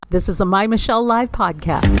This is the My Michelle Live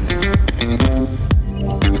podcast.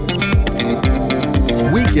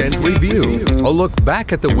 Weekend Review, a look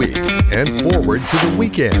back at the week and forward to the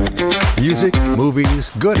weekend. Music, movies,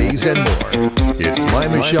 goodies, and more. It's My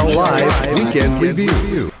Michelle Live Weekend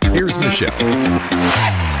Review. Here's Michelle.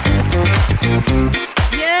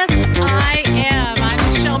 Yes, I am.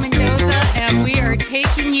 I'm Michelle Mendoza, and we are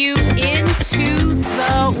taking you into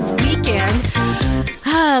the weekend.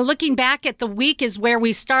 Looking back at the week is where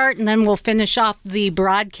we start, and then we'll finish off the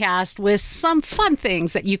broadcast with some fun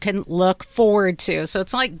things that you can look forward to. So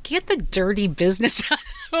it's like, get the dirty business out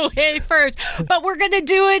of the way first, but we're going to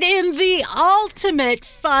do it in the ultimate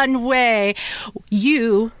fun way.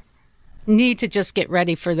 You need to just get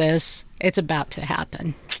ready for this. It's about to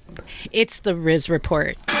happen. It's the Riz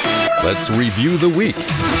Report. Let's review the week.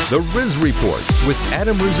 The Riz Report with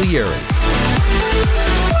Adam Rizzieri.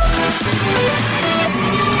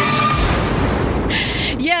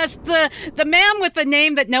 Yes, the man with the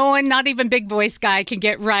name that no one, not even Big Voice Guy, can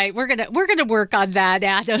get right. We're gonna work on that,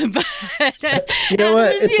 Adam. You know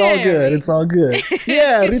what? It's all good. It's all good.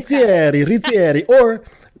 Yeah, Rizzieri. Or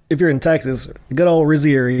if you're in Texas, good old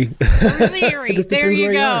Rizzieri. Rizzieri. There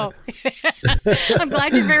you go. I'm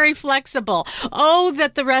glad you're very flexible. Oh,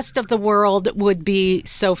 that the rest of the world would be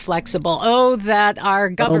so flexible. Oh, that our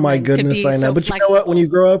government could be so flexible. Oh my goodness, I know. But you know what? When you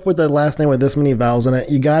grow up with a last name with this many vowels in it,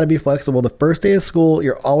 you got to be flexible. The first day of school,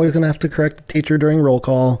 you're always going to have to correct the teacher during roll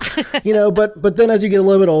call. But then as you get a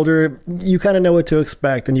little bit older, you kind of know what to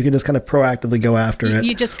expect, and you can just kind of proactively go after it.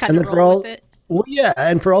 You just kind of roll with it. Well, yeah,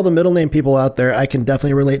 and for all the middle name people out there, I can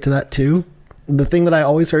definitely relate to that too. The thing that I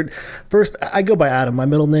always heard, first, I go by Adam, my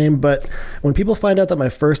middle name, but when people find out that my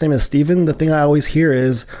first name is Steven, the thing I always hear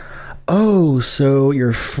is, oh, so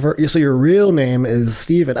your real name is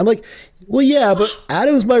Steven. I'm like, well, yeah, but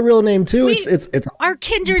Adam's my real name too. It's our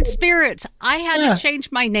kindred spirits. I had to change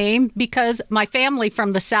my name because my family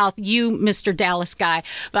from the South, you, Mr. Dallas guy,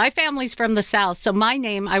 my family's from the South. So my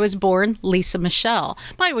name, I was born Lisa Michelle.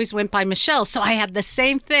 I always went by Michelle. So I had the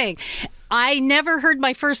same thing. I never heard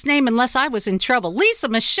my first name unless I was in trouble. Lisa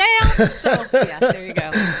Michelle. So, yeah, there you go.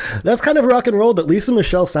 That's kind of rock and roll that Lisa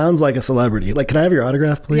Michelle sounds like a celebrity. Like, can I have your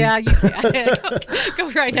autograph, please? Yeah, go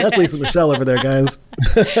right ahead. That's Lisa Michelle over there, guys.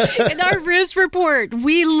 In our Riz Report,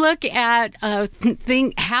 we look at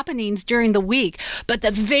happenings during the week. But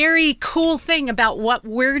the very cool thing about what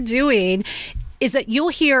we're doing is that you'll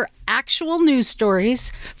hear actual news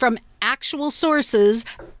stories from actual sources,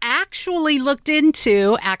 actually looked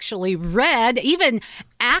into, actually read, even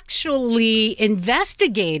actually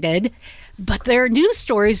investigated. But there are news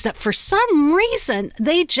stories that for some reason,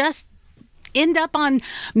 they just end up on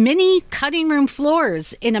many cutting room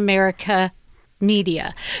floors in America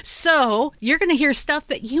media. So you're going to hear stuff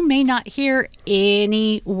that you may not hear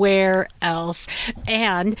anywhere else.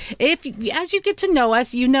 And as you get to know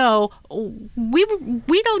us, you know, we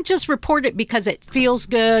don't just report it because it feels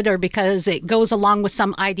good or because it goes along with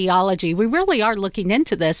some ideology. We really are looking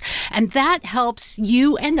into this. And that helps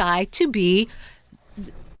you and I to be,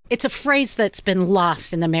 it's a phrase that's been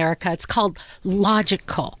lost in America. It's called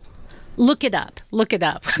logical. Look it up.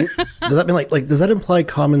 Does that mean does that imply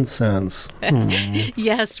common sense?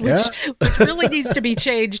 Yes, which really needs to be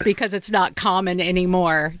changed because it's not common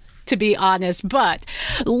anymore, to be honest. But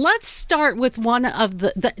let's start with one of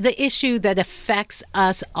the issue that affects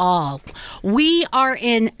us all. We are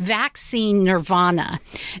in vaccine nirvana.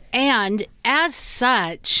 And as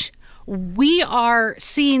such, we are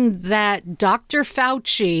seeing that Dr.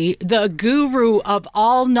 Fauci, the guru of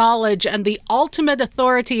all knowledge and the ultimate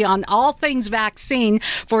authority on all things vaccine,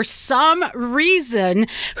 for some reason,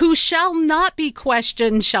 who shall not be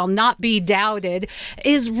questioned, shall not be doubted,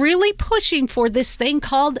 is really pushing for this thing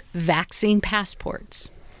called vaccine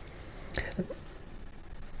passports.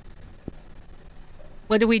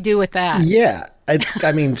 What do we do with that? Yeah,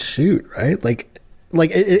 shoot, right?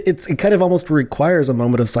 It kind of almost requires a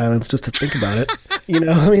moment of silence just to think about it.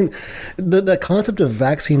 The concept of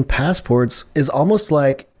vaccine passports is almost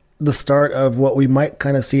like the start of what we might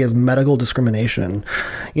kind of see as medical discrimination.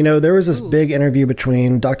 There was this big interview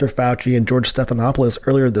between Dr. Fauci and George Stephanopoulos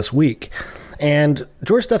earlier this week. And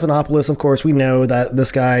George Stephanopoulos, of course, we know that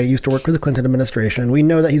this guy used to work for the Clinton administration. We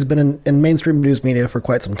know that he's been in mainstream news media for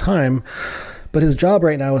quite some time. But his job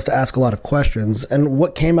right now is to ask a lot of questions. And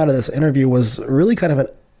what came out of this interview was really kind of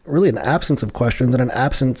an absence of questions and an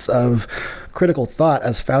absence of critical thought,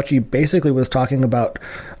 as Fauci basically was talking about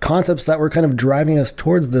concepts that were kind of driving us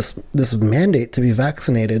towards this mandate to be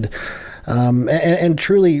vaccinated. And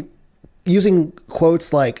truly using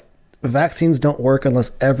quotes like, vaccines don't work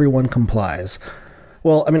unless everyone complies.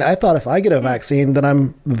 Well, I mean, I thought if I get a vaccine, then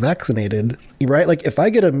I'm vaccinated, right? Like if I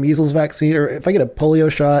get a measles vaccine or if I get a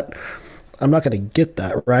polio shot, I'm not going to get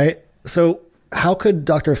that, right? So how could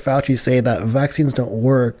Dr. Fauci say that vaccines don't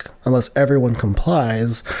work unless everyone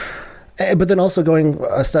complies? But then also going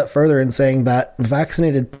a step further and saying that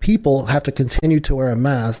vaccinated people have to continue to wear a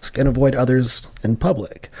mask and avoid others in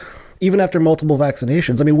public, even after multiple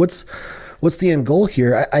vaccinations. I mean, what's the end goal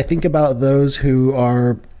here? I think about those who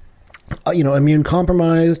are immune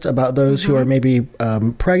compromised, about those who are maybe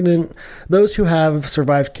pregnant, those who have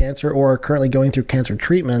survived cancer or are currently going through cancer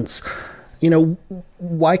treatments.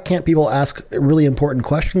 Why can't people ask really important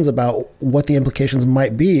questions about what the implications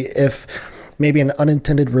might be if maybe an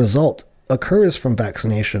unintended result occurs from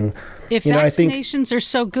vaccination? If vaccinations are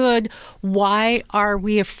so good, why are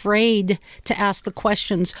we afraid to ask the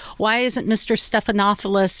questions? Why isn't Mr.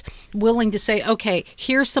 Stephanopoulos willing to say, okay,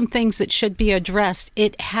 here's some things that should be addressed?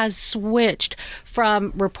 It has switched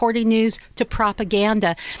from reporting news to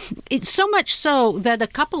propaganda. It's so much so that a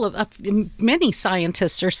couple of many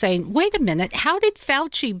scientists are saying, wait a minute, how did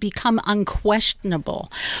Fauci become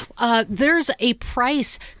unquestionable? There's a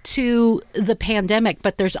price to the pandemic,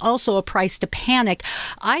 but there's also a price to panic.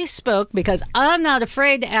 I spoke, because I'm not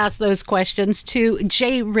afraid to ask those questions, to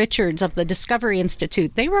Jay Richards of the Discovery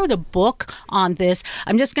Institute. They wrote a book on this.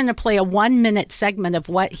 I'm just going to play a 1-minute segment of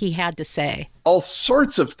what he had to say. All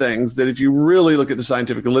sorts of things that, if you really look at the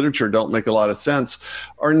scientific literature, don't make a lot of sense,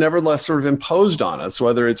 are nevertheless sort of imposed on us,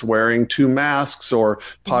 whether it's wearing 2 masks or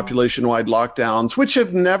population-wide lockdowns, which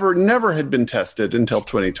have never had been tested until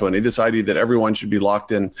 2020. This idea that everyone should be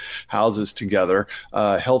locked in houses together,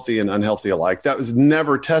 healthy and unhealthy alike, that was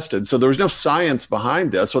never tested. So there was no science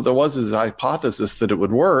behind this. What there was is a hypothesis that it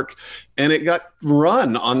would work, and it got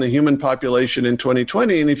run on the human population in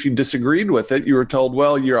 2020. And if you disagreed with it, you were told,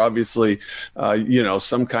 well, you're obviously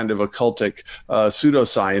some kind of occultic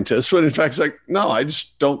pseudoscientist, when in fact it's like, no, I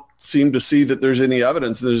just don't seem to see that there's any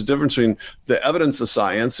evidence. There's a difference between the evidence of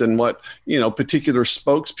science and what, particular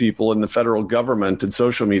spokespeople in the federal government and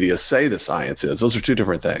social media say the science is. Those are two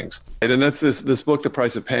different things. And that's this book, The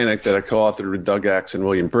Price of Panic, that I co-authored with Doug Axe and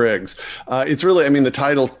William Briggs. It's really, the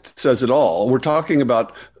title says it all. We're talking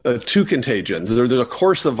about 2 contagions. There's of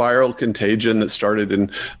course the viral contagion that started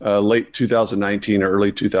in late 2019 or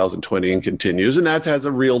early 2020 and continues, and that has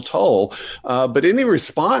a real toll. But any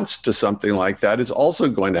response to something like that is also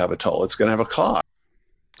going to have a toll. It's going to have a cost.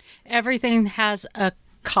 Everything has a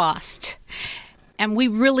cost. And we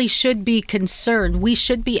really should be concerned. We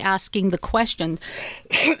should be asking the question,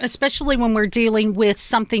 especially when we're dealing with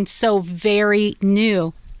something so very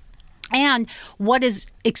new. And what is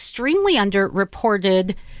extremely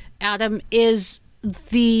underreported, Adam, is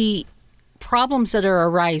the problems that are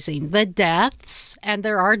arising, the deaths, and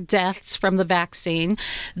there are deaths from the vaccine,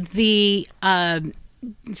 the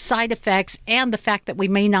side effects, and the fact that we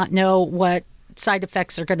may not know what side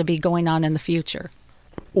effects are going to be going on in the future.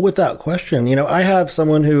 Without question. I have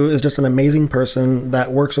someone who is just an amazing person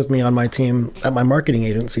that works with me on my team at my marketing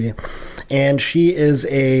agency, and she is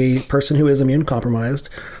a person who is immune compromised.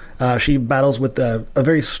 She battles with a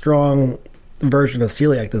very strong version of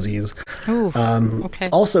celiac disease. Ooh, okay.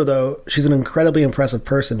 Also, though, she's an incredibly impressive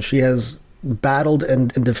person. She has battled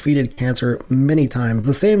and defeated cancer many times,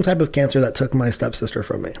 the same type of cancer that took my stepsister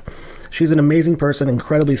from me. She's an amazing person,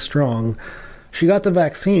 incredibly strong. She got the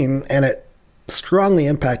vaccine, and it strongly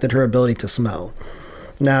impacted her ability to smell.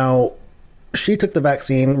 Now, she took the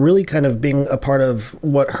vaccine really kind of being a part of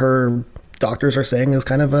what her doctors are saying is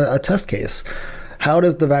kind of a test case. How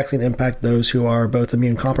does the vaccine impact those who are both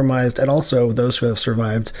immune compromised and also those who have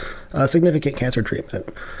survived significant cancer treatment?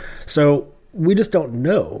 So we just don't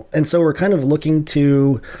know. And so we're kind of looking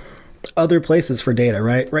to other places for data,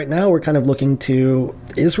 right? Right now, we're kind of looking to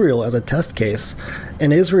Israel as a test case.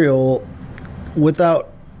 And Israel, without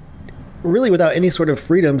any sort of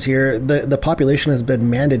freedoms here, the population has been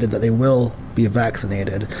mandated that they will be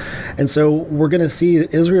vaccinated. And so we're going to see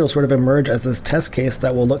Israel sort of emerge as this test case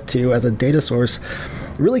that we'll look to as a data source,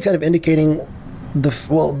 really kind of indicating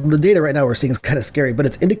the data right now we're seeing is kind of scary, but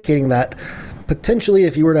it's indicating that potentially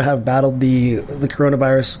if you were to have battled the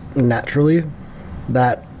coronavirus naturally,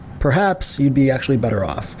 that perhaps you'd be actually better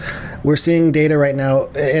off. We're seeing data right now,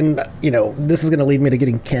 and this is going to lead me to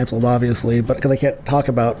getting canceled, obviously, but because I can't talk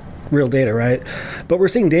about real data, right? But we're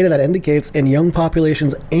seeing data that indicates in young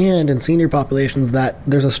populations and in senior populations that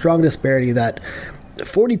there's a strong disparity, that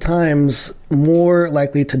 40 times more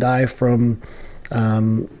likely to die from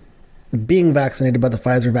being vaccinated by the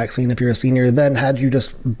Pfizer vaccine if you're a senior than had you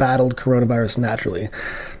just battled coronavirus naturally.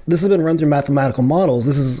 This has been run through mathematical models.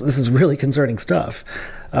 This is really concerning stuff.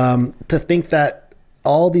 To think that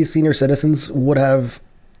all these senior citizens would have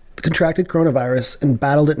contracted coronavirus and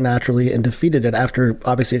battled it naturally and defeated it after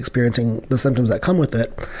obviously experiencing the symptoms that come with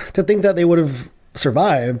it. To think that they would have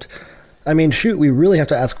survived, I mean, shoot, we really have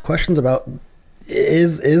to ask questions about,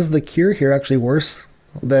 is the cure here actually worse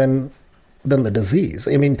than the disease?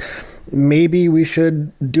 I mean, maybe we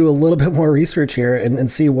should do a little bit more research here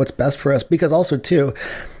and see what's best for us, because also too,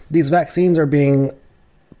 these vaccines are being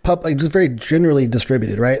just very generally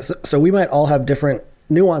distributed, right? So we might all have different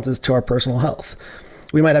nuances to our personal health.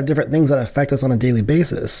 We might have different things that affect us on a daily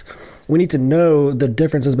basis. We need to know the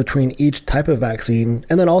differences between each type of vaccine,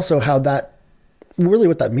 and then also how that really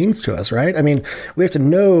what that means to us, right? I mean, we have to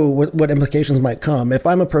know what implications might come. If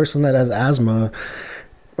I'm a person that has asthma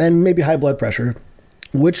and maybe high blood pressure,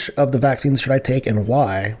 which of the vaccines should I take and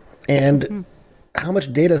why? And how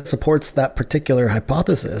much data supports that particular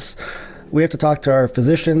hypothesis? We have to talk to our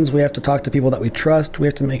physicians. We have to talk to people that we trust. We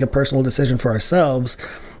have to make a personal decision for ourselves.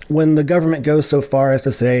 When the government goes so far as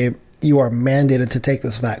to say you are mandated to take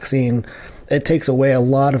this vaccine, it takes away a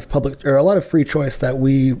lot of public or a lot of free choice that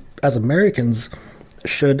we as Americans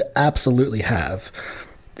should absolutely have.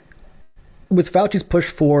 With Fauci's push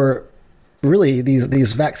for really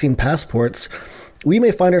these vaccine passports, we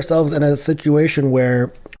may find ourselves in a situation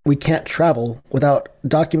where we can't travel without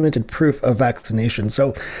documented proof of vaccination.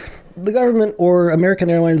 So the government or American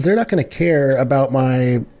Airlines, they're not going to care about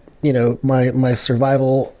my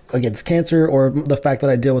survival against cancer or the fact that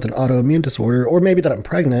I deal with an autoimmune disorder or maybe that I'm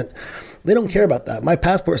pregnant. They don't care about that. My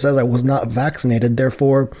passport says I was not vaccinated,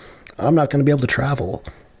 therefore I'm not going to be able to travel.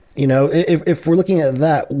 You know, if we're looking at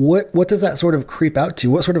that, what does that sort of creep out to?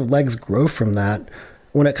 What sort of legs grow from that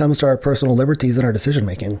when it comes to our personal liberties and our decision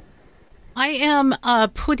making? I am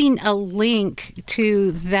putting a link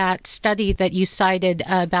to that study that you cited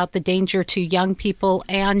about the danger to young people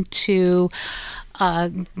and to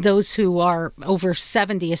those who are over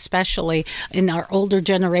 70, especially in our older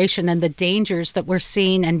generation, and the dangers that we're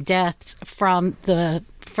seeing and deaths from the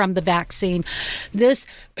vaccine. This,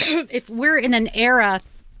 if we're in an era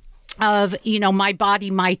of, my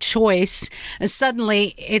body, my choice,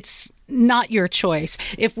 suddenly it's not your choice.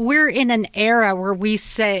 If we're in an era where we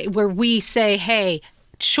say, hey,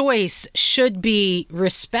 choice should be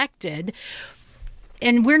respected,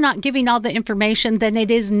 and we're not giving all the information, then it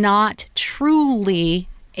is not truly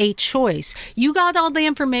a choice. You got all the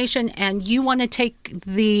information and you want to take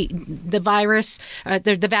the virus,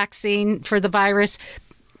 the vaccine for the virus,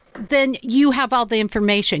 then you have all the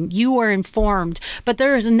information. You are informed. But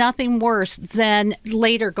there is nothing worse than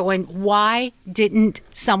later going, why didn't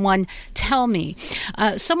someone tell me?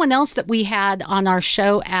 Someone else that we had on our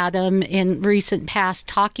show, Adam, in recent past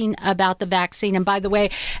talking about the vaccine. And by the way,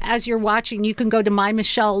 as you're watching, you can go to My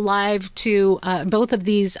Michelle Live to both of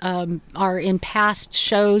these are in past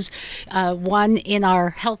shows, one in our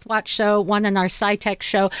Health Watch show, one in our SciTech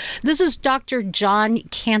show. This is Dr. John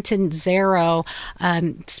Catanzaro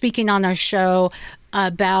speaking on our show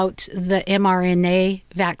about the mRNA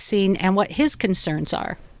vaccine and what his concerns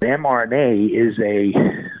are. The mRNA is a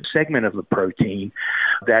segment of a protein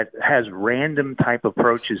that has random type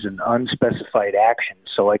approaches and unspecified actions.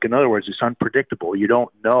 So, like, in other words, it's unpredictable. You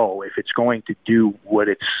don't know if it's going to do what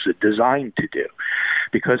it's designed to do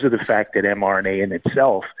because of the fact that mRNA in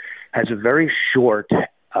itself has a very short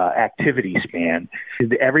activity span.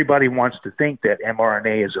 Everybody wants to think that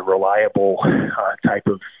mRNA is a reliable type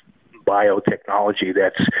of biotechnology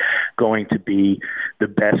that's going to be the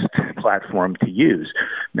best platform to use.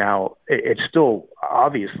 Now, it's still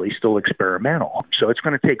obviously still experimental, so it's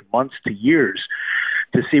going to take months to years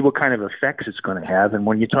to see what kind of effects it's going to have. And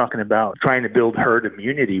when you're talking about trying to build herd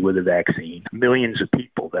immunity with a vaccine, millions of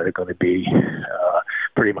people that are going to be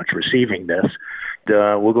pretty much receiving this,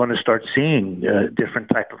 we're going to start seeing different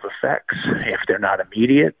type of effects. If they're not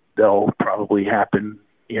immediate, they'll probably happen,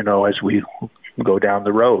 as we go down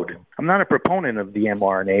the road. I'm not a proponent of the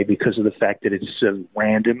mRNA because of the fact that it's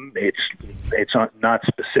random, it's not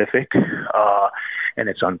specific, and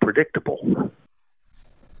it's unpredictable.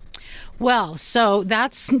 Well, so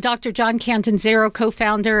that's Dr. John Catanzaro,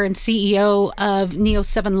 co-founder and CEO of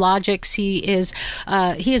Neo7 Logics. He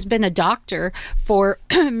has been a doctor for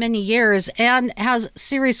many years and has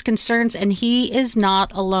serious concerns, and he is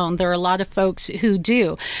not alone. There are a lot of folks who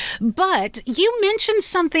do. But you mentioned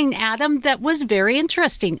something, Adam, that was very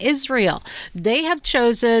interesting. Israel. They have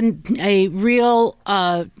chosen a real,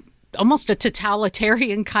 almost a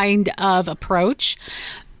totalitarian kind of approach.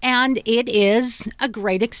 And it is a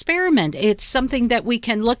great experiment. It's something that we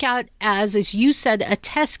can look at as you said, a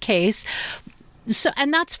test case. So,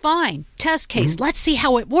 and that's fine. Test case. Mm-hmm. Let's see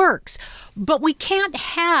how it works. But we can't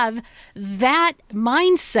have that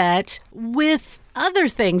mindset with other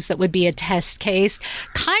things that would be a test case,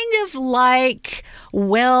 kind of like,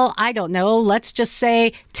 well, I don't know, let's just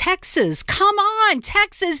say Texas. Come on,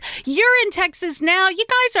 Texas. You're in Texas now. You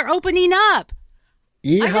guys are opening up.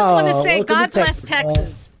 Yeehaw. I just want to say, Welcome God to bless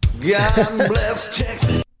Texas. God bless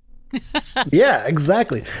Texas. Yeah,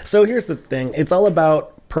 exactly. So here's the thing. It's all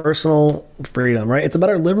about personal freedom, right? It's about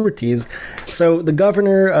our liberties. So the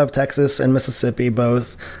governor of Texas and Mississippi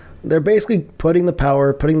both, they're basically putting the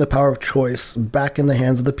power of choice back in the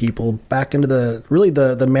hands of the people, back into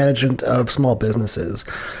the management of small businesses.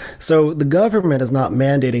 So the government is not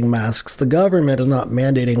mandating masks. The government is not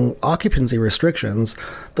mandating occupancy restrictions.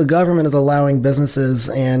 The government is allowing businesses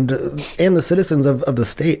and the citizens of the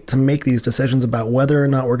state to make these decisions about whether or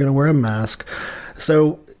not we're going to wear a mask.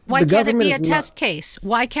 So why can't it be a test case?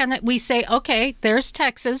 Why can't we say, okay, there's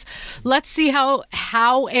Texas. Let's see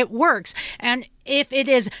how it works. And if it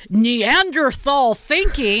is Neanderthal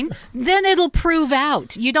thinking, then it'll prove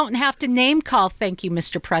out. You don't have to name call. Thank you,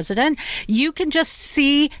 Mr. President. You can just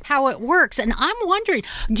see how it works. And I'm wondering,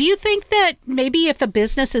 do you think that maybe if a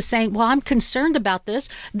business is saying, well, I'm concerned about this,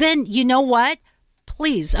 then you know what?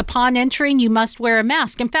 Please, upon entering, you must wear a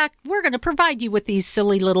mask. In fact, we're going to provide you with these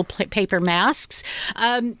silly little paper masks.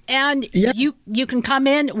 You can come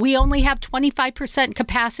in. We only have 25%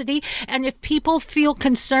 capacity. And if people feel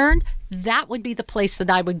concerned, that would be the place that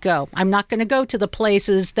I would go. I'm not going to go to the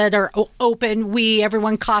places that are open.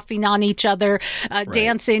 Everyone coughing on each other,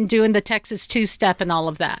 dancing, doing the Texas two-step and all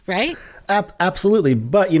of that, right? Absolutely.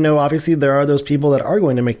 But, obviously there are those people that are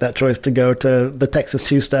going to make that choice to go to the Texas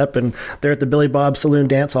two-step, and they're at the Billy Bob Saloon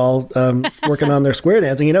Dance Hall working on their square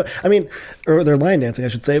dancing, or their line dancing, I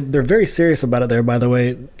should say. They're very serious about it there, by the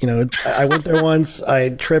way. I went there once, I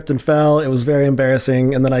tripped and fell. It was very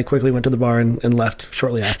embarrassing. And then I quickly went to the bar and left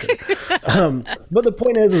shortly after. But the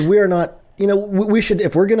point is we are not, we should,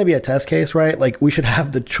 if we're going to be a test case, right? Like, we should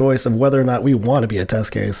have the choice of whether or not we want to be a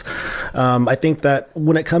test case. I think that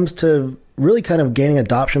when it comes to really kind of gaining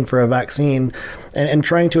adoption for a vaccine and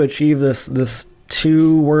trying to achieve this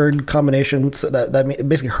two-word combination that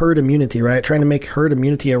basically herd immunity, right? Trying to make herd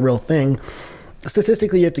immunity a real thing.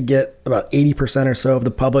 Statistically, you have to get about 80% or so of the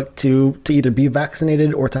public to either be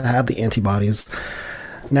vaccinated or to have the antibodies.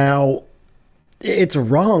 Now, it's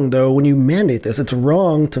wrong, though, when you mandate this. It's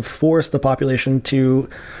wrong to force the population to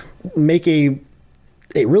make a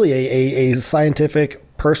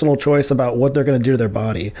scientific, personal choice about what they're going to do to their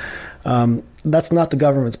body. That's not the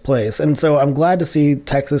government's place. And so I'm glad to see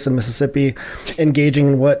Texas and Mississippi engaging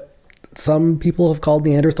in what some people have called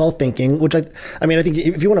Neanderthal thinking, which I think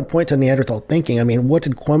if you want to point to Neanderthal thinking, what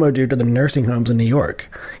did Cuomo do to the nursing homes in New York?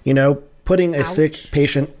 Putting a sick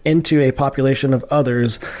patient into a population of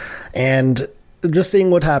others and just seeing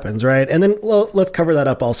what happens, right? And then let's cover that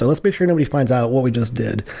up also. Let's make sure nobody finds out what we just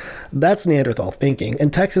did. That's Neanderthal thinking. In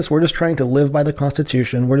Texas, we're just trying to live by the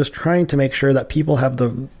Constitution. We're just trying to make sure that people have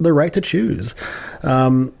the right to choose.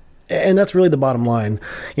 And that's really the bottom line.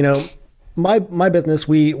 My business,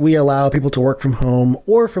 we allow people to work from home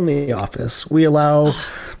or from the office. We allow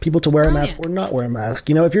people to wear a mask or not wear a mask.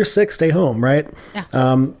 If you're sick, stay home, right?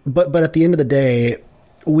 Yeah. But at the end of the day,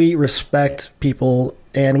 we respect people,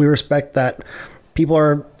 and we respect that people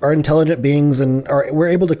are intelligent beings and we're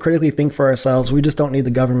able to critically think for ourselves. We just don't need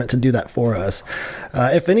the government to do that for us.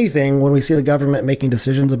 If anything, when we see the government making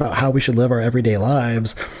decisions about how we should live our everyday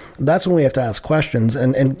lives, that's when we have to ask questions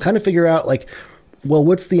and kind of figure out, like, well,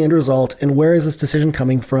 what's the end result and where is this decision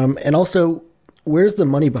coming from? And also, where's the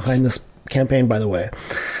money behind this campaign, by the way?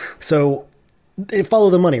 So follow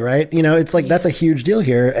the money, right? It's like, that's a huge deal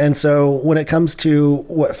here. And so when it comes to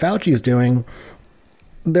what Fauci is doing,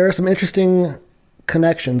 there are some interesting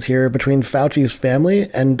connections here between Fauci's family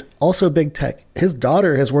and also big tech. His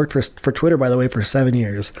daughter has worked for Twitter, by the way, for 7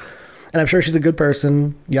 years. And I'm sure she's a good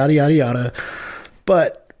person, yada, yada, yada.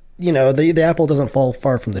 But, the apple doesn't fall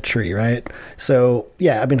far from the tree, right? So,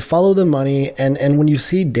 yeah, follow the money. And when you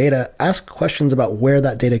see data, ask questions about where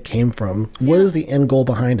that data came from. Yeah. What is the end goal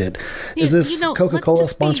behind it? Is this Coca-Cola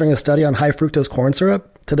sponsoring a study on high fructose corn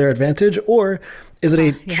syrup to their advantage? Or is it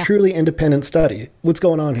a truly independent study? What's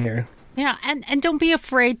going on here? Yeah, and don't be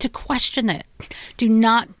afraid to question it. Do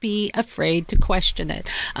not be afraid to question it.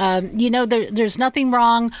 There's nothing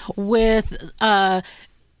wrong with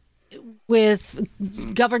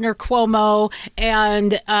Governor Cuomo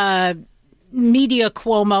and media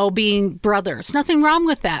Cuomo being brothers. Nothing wrong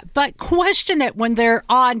with that. But question it when they're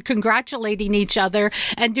on congratulating each other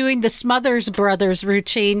and doing the Smothers Brothers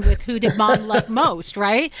routine with who did mom love most,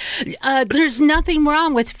 right? There's nothing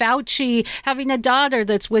wrong with Fauci having a daughter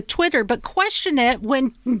that's with Twitter, but question it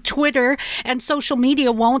when Twitter and social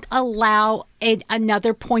media won't allow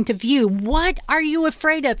another point of view. What are you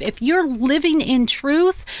afraid of? If you're living in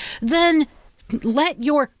truth, then let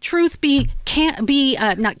your truth be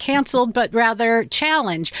not canceled, but rather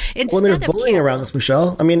challenged. Well, there's bullying around this,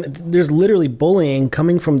 Michelle. I mean, there's literally bullying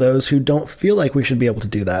coming from those who don't feel like we should be able to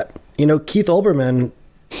do that. You know, Keith Olbermann,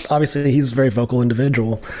 obviously he's a very vocal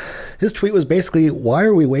individual. His tweet was basically, why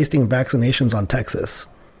are we wasting vaccinations on Texas?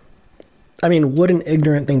 I mean, what an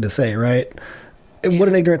ignorant thing to say, right? Yeah. What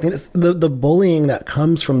an ignorant thing. The bullying that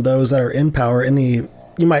comes from those that are in power in the,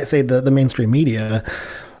 you might say, the mainstream media.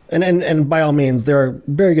 And by all means, there are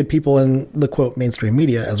very good people in the, quote, mainstream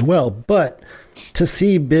media as well. But to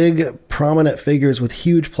see big, prominent figures with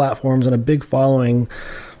huge platforms and a big following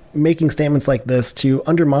making statements like this to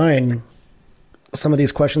undermine some of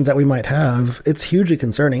these questions that we might have, it's hugely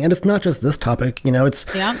concerning. And it's not just this topic, you know,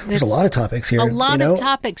 there's a lot of topics here. A lot of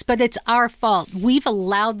topics, but it's our fault. We've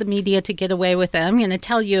allowed the media to get away with it. I'm going to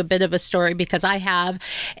tell you a bit of a story because I have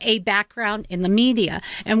a background in the media.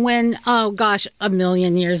 And when, a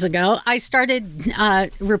million years ago, I started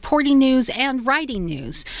reporting news and writing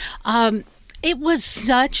news. It was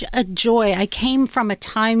such a joy. I came from a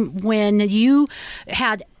time when you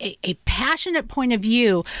had a passionate point of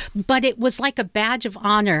view, but it was like a badge of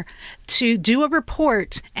honor to do a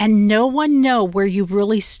report and no one know where you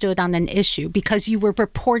really stood on an issue because you were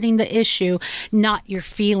reporting the issue, not your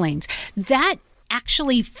feelings. That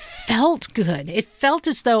actually felt good. It felt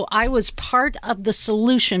as though I was part of the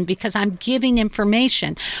solution because I'm giving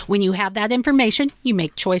information. When you have that information, you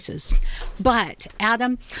make choices. But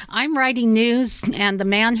Adam, I'm writing news and the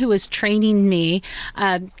man who was training me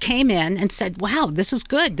came in and said, wow, this is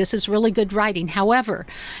good. This is really good writing. However,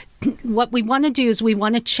 what we want to do is we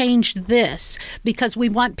want to change this because we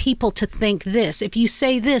want people to think this. If you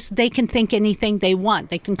say this, they can think anything they want.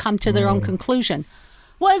 They can come to their own conclusion.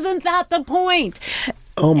 Wasn't that the point?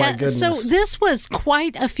 Oh, my goodness. So this was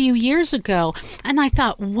quite a few years ago. And I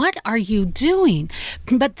thought, what are you doing?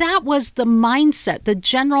 But that was the mindset, the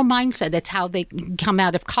general mindset. It's how they come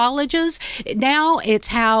out of colleges. Now it's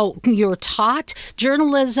how you're taught.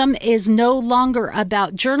 Journalism is no longer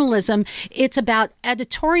about journalism. It's about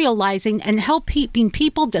editorializing and helping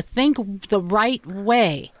people to think the right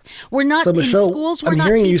way. We're not in schools. We're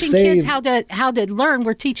not teaching kids how to learn.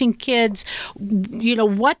 We're teaching kids,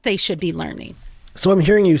 what they should be learning. So I'm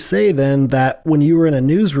hearing you say then that when you were in a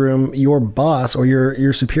newsroom, your boss or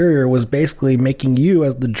your superior was basically making you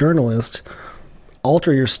as the journalist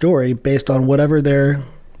alter your story based on whatever their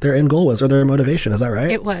end goal was or their motivation. Is that right?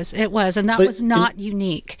 It was. And that was not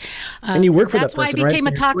unique. And you work for that person, That's why I became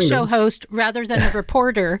a talk show host rather than a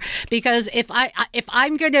reporter, because if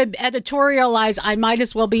I'm going to editorialize, I might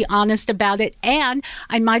as well be honest about it, and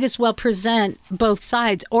I might as well present both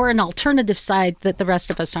sides or an alternative side that the rest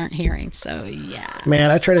of us aren't hearing. So, yeah. Man,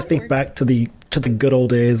 I try to think back to the good old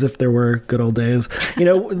days, if there were good old days.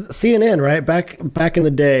 CNN, right? Back in the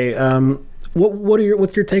day,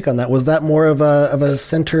 what's your take on that? Was that more of a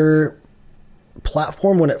center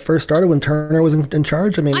platform when it first started, when Turner was in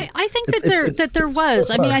charge? I mean, I think that there was.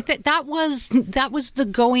 I mean, I think that was the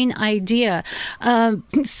going idea.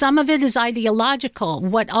 Some of it is ideological.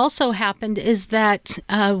 What also happened is that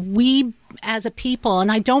we, as a people,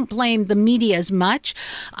 and I don't blame the media as much,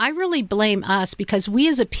 I really blame us because we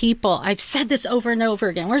as a people, I've said this over and over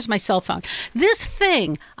again. Where's my cell phone? This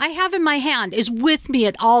thing I have in my hand is with me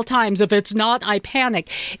at all times. If it's not, I panic.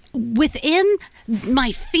 Within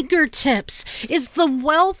my fingertips is the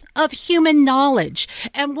wealth of human knowledge.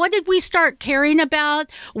 And what did we start caring about?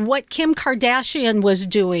 What Kim Kardashian was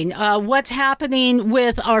doing, what's happening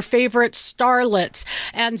with our favorite starlets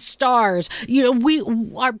and stars.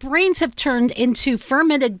 Our brains have turned into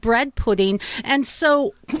fermented bread pudding. And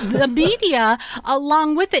so the media,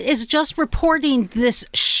 along with it, is just reporting this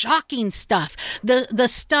shocking stuff, the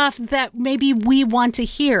stuff that maybe we want to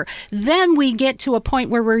hear. Then we get to a point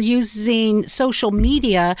where we're using social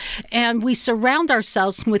media and we surround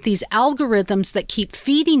ourselves with these algorithms that keep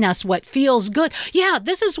feeding us what feels good. Yeah,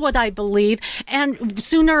 this is what I believe. And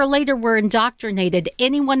sooner or later, we're indoctrinated.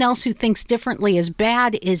 Anyone else who thinks differently is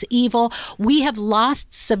bad, is evil. We have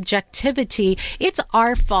lost subjectivity. It's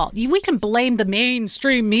our fault. We can blame the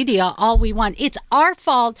mainstream mainstream media all we want. It's our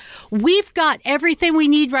fault. We've got everything we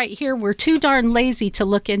need right here. We're too darn lazy to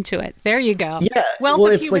look into it. There you go. Yeah.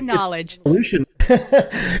 Wealth of human knowledge. Evolution.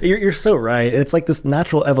 You're so right. It's like this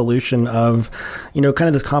natural evolution of, kind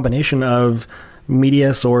of this combination of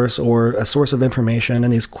media source or a source of information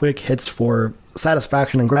and these quick hits for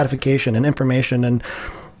satisfaction and gratification and information. And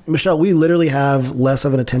Michelle, we literally have less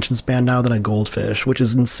of an attention span now than a goldfish, which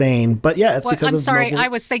is insane. But yeah, it's because I'm of sorry, mobile... I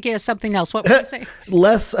was thinking of something else. What were you saying?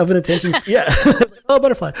 Less of an attention span. Yeah. Oh,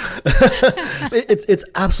 butterfly. It's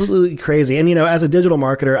absolutely crazy. And, as a digital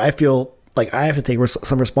marketer, I feel like I have to take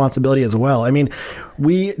some responsibility as well. I mean,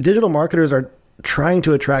 we digital marketers are trying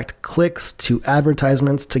to attract clicks to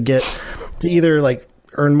advertisements to either like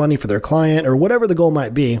earn money for their client or whatever the goal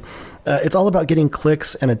might be. It's all about getting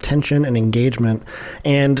clicks and attention and engagement,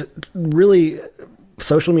 and really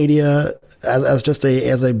social media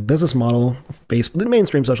as a business model, the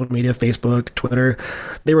mainstream social media, Facebook, Twitter,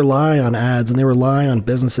 they rely on ads and they rely on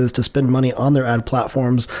businesses to spend money on their ad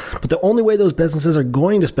platforms. But the only way those businesses are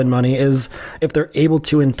going to spend money is if they're able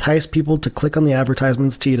to entice people to click on the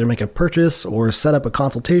advertisements to either make a purchase or set up a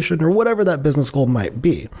consultation or whatever that business goal might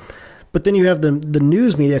be. But then you have the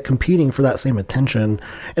news media competing for that same attention,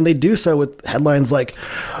 and they do so with headlines like,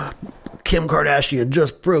 Kim Kardashian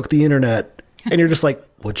just broke the internet. And you're just like,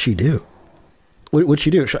 what'd she do? What'd she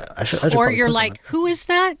do? I should or you're like, who is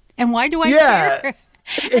that? And why do I care?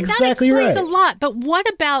 And exactly that explains right. a lot. But what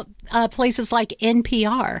about places like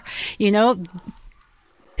NPR?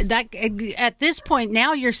 That at this point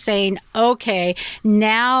now you're saying, okay,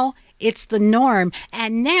 now it's the norm.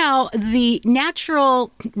 And now the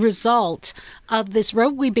natural result of this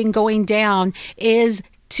road we've been going down is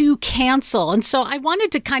to cancel. And so I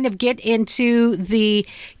wanted to kind of get into the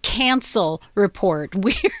cancel report.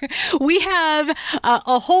 We have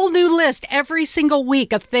a whole new list every single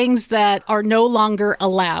week of things that are no longer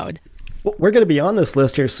allowed. Well, we're going to be on this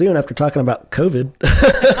list here soon after talking about COVID.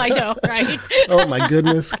 I know, right? Oh, my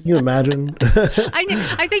goodness. Can you imagine?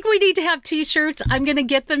 I think we need to have T-shirts. I'm going to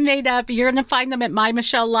get them made up. You're going to find them at My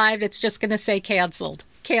Michelle Live. It's just going to say canceled.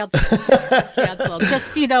 Canceled.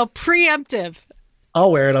 Just, preemptive.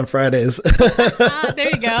 I'll wear it on Fridays. There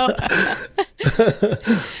you go.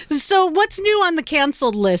 So what's new on the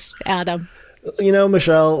canceled list, Adam?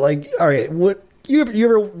 Michelle, all right, what you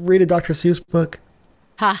ever read a Dr. Seuss book?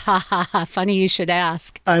 Ha ha ha ha. Funny you should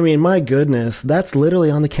ask. I mean, my goodness, that's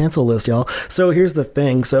literally on the cancel list, y'all. So here's the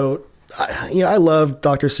thing. So, I love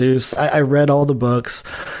Dr. Seuss. I read all the books,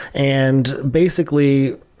 and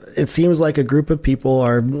basically it seems like a group of people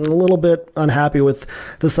are a little bit unhappy with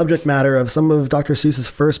the subject matter of some of Dr. Seuss's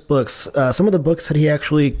first books. Some of the books that he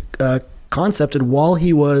actually concepted while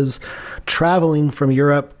he was traveling from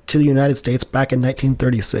Europe to the United States back in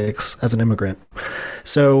 1936 as an immigrant.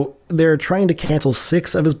 So they're trying to cancel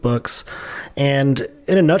 6 of his books. And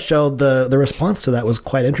in a nutshell, the response to that was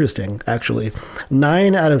quite interesting, actually.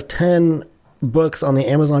 9 out of 10 books on the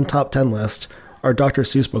Amazon top 10 list are Dr.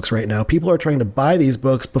 Seuss books right now. People are trying to buy these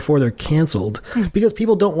books before they're canceled because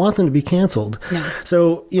people don't want them to be canceled. No.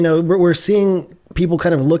 So, we're seeing people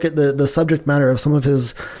kind of look at the subject matter of some of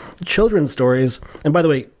his children's stories. And by the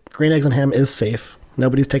way, Green Eggs and Ham is safe.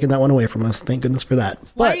 Nobody's taken that one away from us. Thank goodness for that.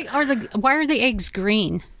 Why are the eggs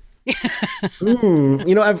green? In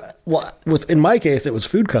my case, it was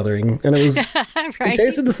food coloring, and it was right? It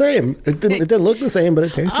tasted the same. It didn't look the same, but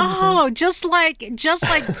it tasted the same. Oh, just like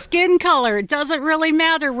skin color, it doesn't really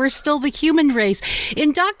matter. We're still the human race.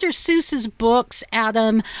 In Dr. Seuss's books,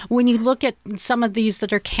 Adam, when you look at some of these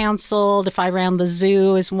that are canceled, If I Ran the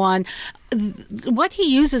Zoo is one. What he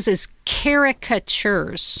uses is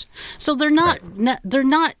caricatures. So they're not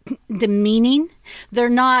demeaning. They're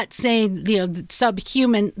not saying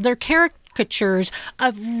subhuman. They're caricatures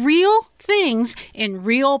of real things in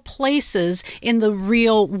real places in the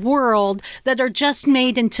real world that are just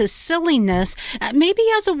made into silliness, maybe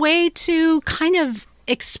as a way to kind of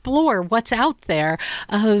explore what's out there.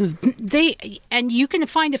 And you can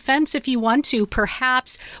find offense if you want to.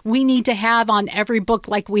 Perhaps we need to have on every book,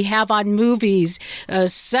 like we have on movies,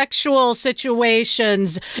 sexual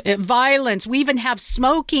situations, violence. We even have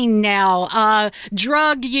smoking now,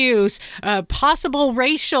 drug use, possible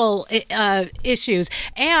racial issues.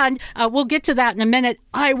 And we'll get to that in a minute.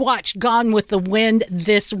 I watched Gone with the Wind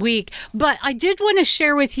this week, but I did want to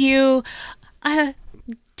share with you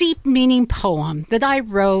deep meaning poem that I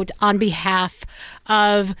wrote on behalf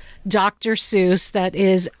of Dr. Seuss. That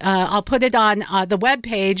is, I'll put it on the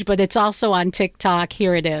webpage, but it's also on TikTok.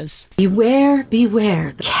 Here it is. Beware,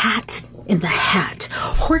 beware, the cat in the hat.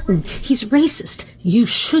 Horton, he's racist. You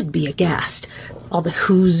should be aghast. All the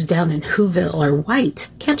who's down in Whoville are white.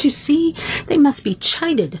 Can't you see? They must be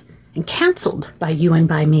chided and canceled by you and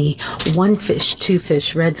by me. One fish, two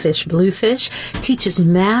fish, red fish, blue fish teaches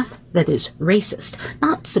math that is racist,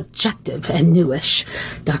 not subjective and newish.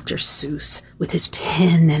 Dr. Seuss, with his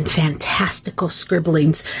pen and fantastical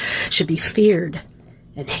scribblings, should be feared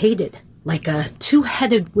and hated like a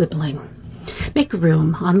two-headed wibbling. Make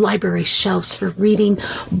room on library shelves for reading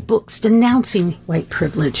books denouncing white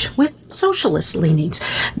privilege with socialist leanings.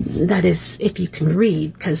 That is, if you can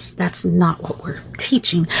read, because that's not what we're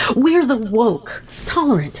teaching. We're the woke,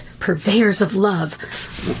 tolerant purveyors of love,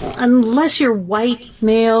 unless you're white,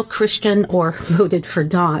 male, Christian, or voted for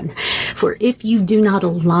Don. For if you do not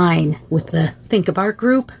align with the Think of Art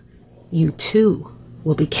group, you too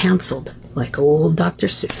will be canceled like old Dr.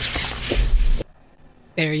 Seuss.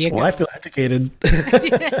 There you go. Well, I feel educated.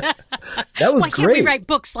 That was Why great. can't we write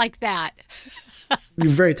books like that?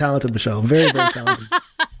 You're very talented, Michelle. Very, very talented.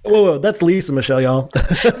 Whoa, that's Lisa, Michelle, y'all.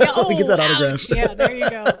 Let me get that autograph. Yeah, there you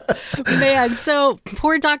go. Man, so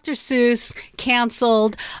poor Dr. Seuss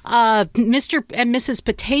canceled. Mr. and Mrs.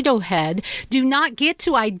 Potato Head do not get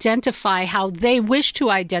to identify how they wish to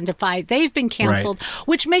identify. They've been canceled,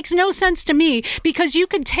 which makes no sense to me because you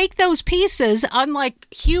can take those pieces,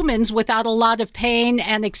 unlike humans without a lot of pain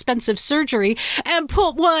and expensive surgery, and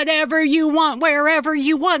put whatever you want, wherever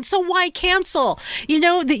you want. So why cancel? You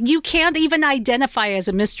know, that you can't even identify as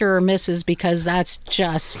a Mr. or Mrs. because that's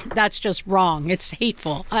just wrong. It's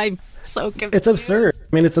hateful. I'm so confused. It's absurd.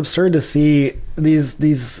 I mean, it's absurd to see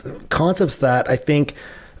these concepts that I think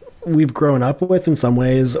we've grown up with in some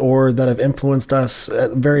ways, or that have influenced us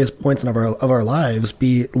at various points of our lives,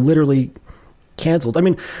 be literally canceled. I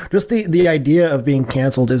mean, just the idea of being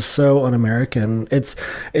canceled is so un-American. It's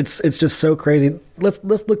just so crazy. Let's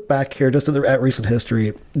look back here just at recent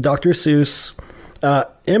history. Dr. Seuss,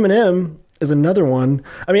 Eminem is another one.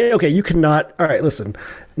 I mean, okay, you cannot. All right, listen.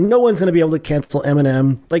 No one's going to be able to cancel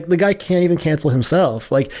Eminem. Like, the guy can't even cancel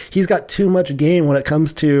himself. Like, he's got too much game when it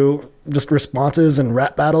comes to just responses and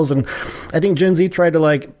rap battles. And I think Gen Z tried to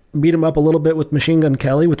like beat him up a little bit with Machine Gun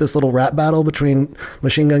Kelly with this little rap battle between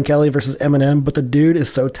Machine Gun Kelly versus Eminem. But the dude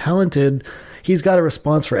is so talented. He's got a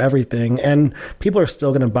response for everything. And people are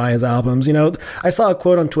still going to buy his albums. You know, I saw a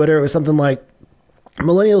quote on Twitter. It was something like,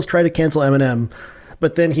 millennials try to cancel Eminem,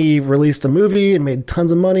 but then he released a movie and made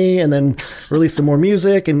tons of money, and then released some more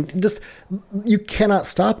music, and just, you cannot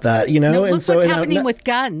stop that, you know? No, and look so what's happening with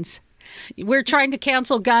guns. We're trying to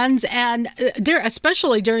cancel guns, and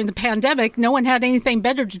especially during the pandemic, no one had anything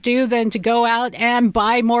better to do than to go out and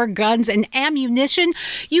buy more guns and ammunition.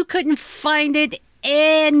 You couldn't find it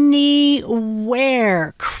anywhere.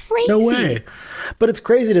 Crazy. No way. But it's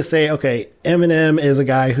crazy to say, okay, Eminem is a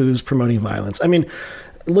guy who's promoting violence. I mean,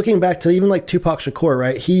 looking back to even like Tupac Shakur,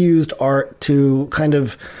 right? He used art to kind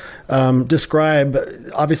of describe,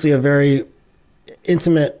 obviously, a very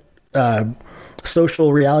intimate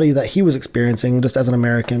social reality that he was experiencing just as an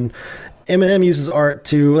American. Eminem uses art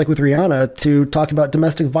to, like with Rihanna, to talk about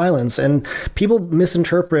domestic violence, and people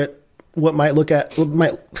misinterpret what might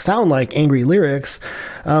sound like angry lyrics.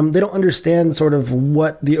 They don't understand sort of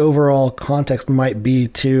what the overall context might be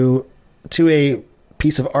to a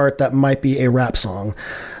piece of art that might be a rap song.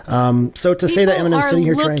 So to say that Eminem's sitting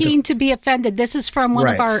here looking to be offended. This is from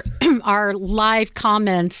one of our live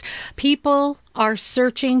comments. People are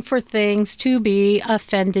searching for things to be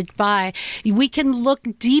offended by. We can look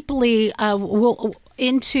deeply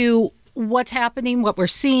into what's happening, what we're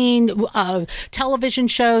seeing, television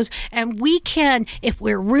shows, and we can, if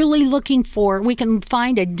we're really looking for, we can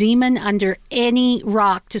find a demon under any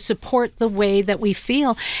rock to support the way that we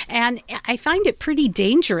feel. And I find it pretty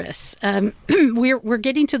dangerous. We're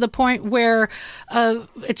getting to the point where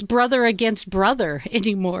it's brother against brother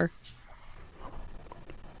anymore.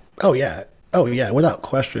 Oh yeah, without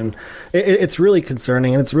question. It's really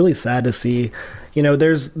concerning, and it's really sad to see. You know,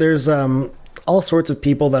 there's all sorts of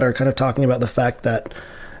people that are kind of talking about the fact that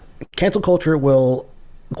cancel culture will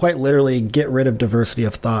quite literally get rid of diversity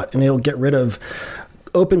of thought, and it'll get rid of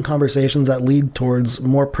open conversations that lead towards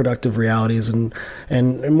more productive realities and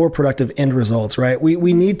more productive end results, right?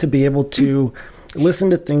 We need to be able to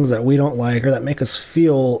listen to things that we don't like or that make us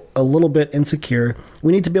feel a little bit insecure.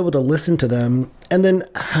 We need to be able to listen to them and then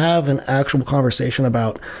have an actual conversation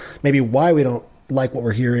about maybe why we don't like what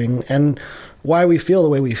we're hearing and why we feel the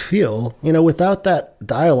way we feel. You know, without that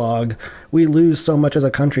dialogue, we lose so much as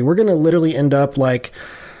a country. We're going to literally end up like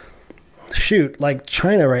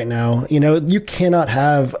China right now. You know, you cannot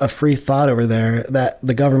have a free thought over there that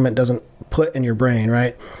the government doesn't put in your brain,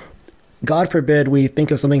 right? God forbid we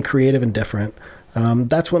think of something creative and different.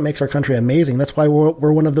 That's what makes our country amazing. That's why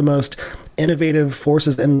we're one of the most innovative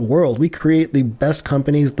forces in the world. We create the best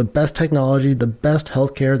companies, the best technology, the best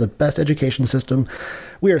healthcare, the best education system.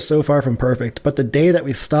 We are so far from perfect. But the day that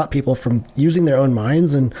we stop people from using their own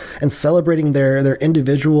minds and celebrating their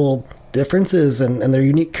individual differences and their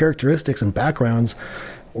unique characteristics and backgrounds,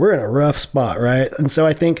 we're in a rough spot, right? And so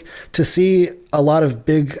I think to see a lot of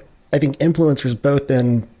big, influencers both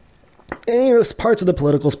in parts of the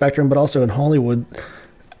political spectrum, but also in Hollywood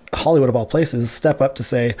of all places, step up to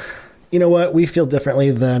say, you know what, we feel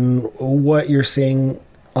differently than what you're seeing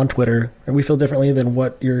on Twitter, or we feel differently than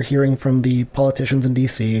what you're hearing from the politicians in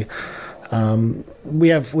DC. We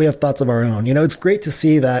have thoughts of our own. It's great to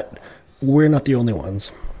see that we're not the only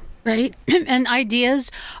ones. Right. And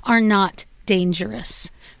ideas are not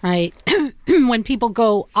dangerous, right? When people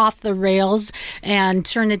go off the rails and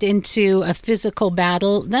turn it into a physical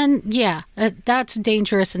battle, then that's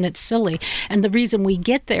dangerous and it's silly. And the reason we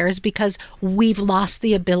get there is because we've lost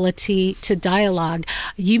the ability to dialogue.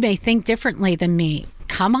 You may think differently than me.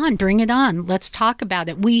 Come on, bring it on. Let's talk about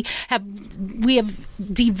it. We have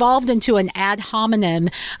devolved into an ad hominem.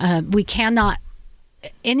 We cannot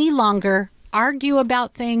any longer argue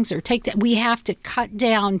about things or take that. We have to cut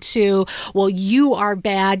down to, well, you are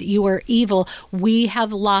bad, you are evil. We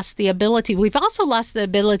have lost the ability. We've also lost the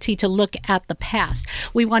ability to look at the past.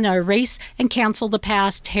 We want to erase and cancel the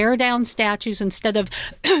past, tear down statues instead of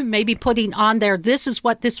maybe putting on there, this is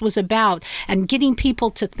what this was about, and getting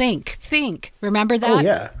people to think. Remember that? Oh,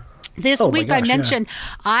 yeah. This week I mentioned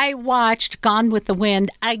I watched Gone with the Wind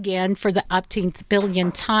again for the upteenth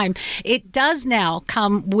billionth time. It does now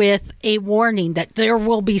come with a warning that there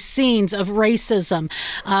will be scenes of racism.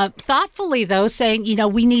 Thoughtfully, though, saying,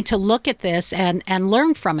 we need to look at this and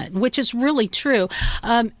learn from it, which is really true.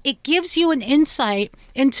 It gives you an insight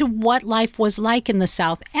into what life was like in the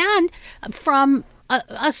South and from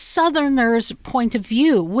a Southerner's point of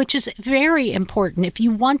view, which is very important if you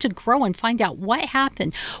want to grow and find out what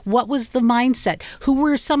happened, what was the mindset, who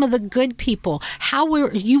were some of the good people,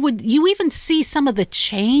 you even see some of the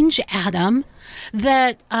change, Adam,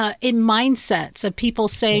 that in mindsets of people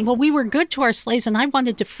saying, well, we were good to our slaves and I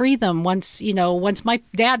wanted to free them once my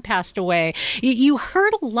dad passed away. You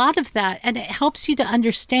heard a lot of that, and it helps you to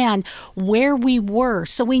understand where we were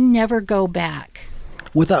so we never go back.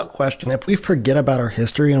 Without question, if we forget about our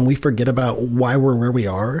history and we forget about why we're where we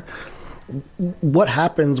are, what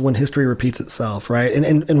happens when history repeats itself, right?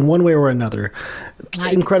 And in one way or another,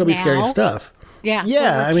 like incredibly now? Scary stuff. Yeah.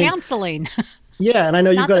 We're canceling. Yeah, and I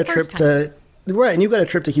know you've got a trip time. and you've got a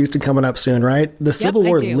trip to Houston coming up soon, right? The Civil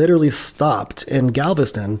War literally stopped in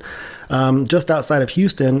Galveston, just outside of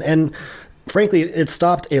Houston, and frankly, it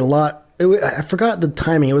stopped a lot. I forgot the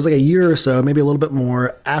timing. It was like a year or so, maybe a little bit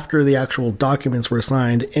more, after the actual documents were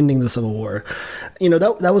signed ending the Civil War.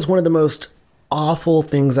 That was one of the most awful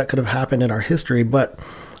things that could have happened in our history. But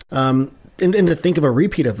and to think of a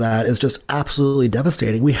repeat of that is just absolutely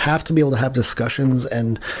devastating. We have to be able to have discussions,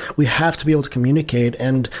 and we have to be able to communicate.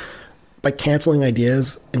 And by canceling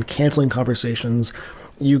ideas and canceling conversations,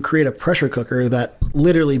 you create a pressure cooker that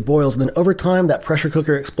literally boils. And then over time, that pressure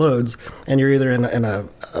cooker explodes, and you're either in a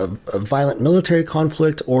violent military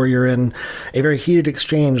conflict, or you're in a very heated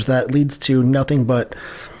exchange that leads to nothing but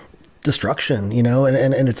destruction,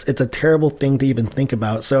 and it's a terrible thing to even think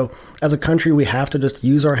about. So as a country, we have to just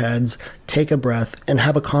use our heads, take a breath, and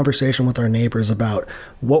have a conversation with our neighbors about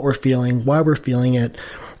what we're feeling, why we're feeling it.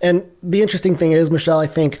 And the interesting thing is, Michelle, I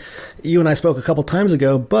think you and I spoke a couple times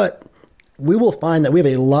ago, but we will find that we have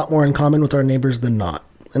a lot more in common with our neighbors than not.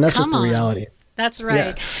 And that's just the reality. That's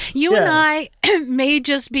right. You and I may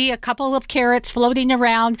just be a couple of carrots floating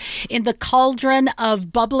around in the cauldron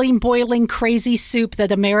of bubbling, boiling, crazy soup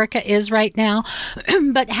that America is right now.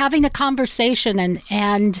 But having a conversation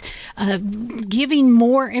and giving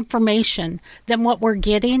more information than what we're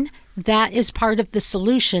getting, that is part of the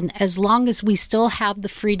solution, as long as we still have the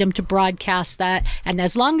freedom to broadcast that. And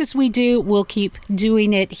as long as we do, we'll keep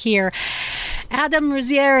doing it here. Adam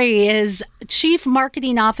Ruggieri is Chief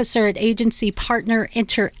Marketing Officer at Agency Partner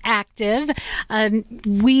Interactive.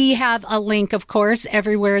 We have a link, of course,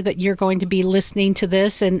 everywhere that you're going to be listening to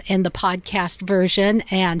this in the podcast version.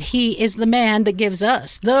 And he is the man that gives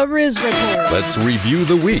us the Riz Report. Let's review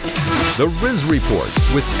the week. The Riz Report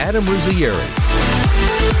with Adam Ruggieri.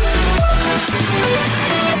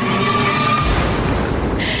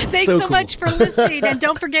 Thanks so much for listening. And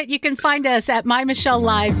don't forget, you can find us at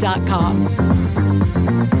mymichellelive.com.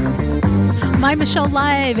 My Michelle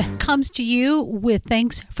Live comes to you with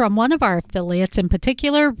thanks from one of our affiliates, in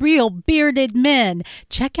particular, Real Bearded Men.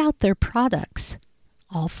 Check out their products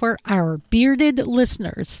all for our bearded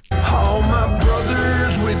listeners. All my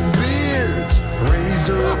brothers with beards, raise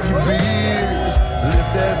up your beards.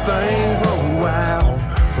 Let that thing grow out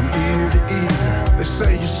from ear to ear. They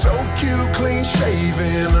say you're so cute, clean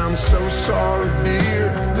shaven. I'm so sorry, dear.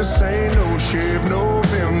 This ain't no shave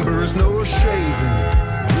November's, no shaving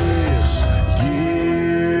this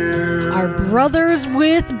year. Our brothers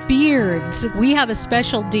with beards. We have a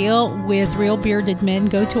special deal with Real Bearded Men.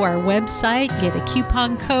 Go to our website, get a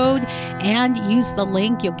coupon code, and use the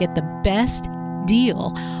link. You'll get the best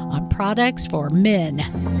deal on products for men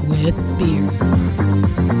with beards.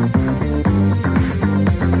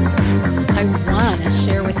 I want to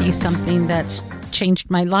share with you something that's changed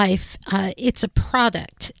my life. It's a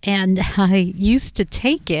product, and I used to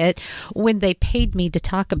take it when they paid me to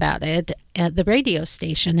talk about it at the radio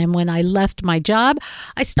station. And when I left my job,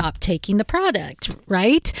 I stopped taking the product,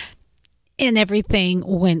 right? And everything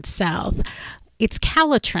went south. It's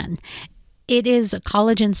Calitrin. It is a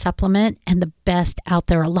collagen supplement and the best out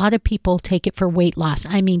there. A lot of people take it for weight loss.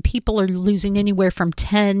 I mean, people are losing anywhere from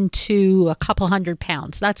 10 to a couple 100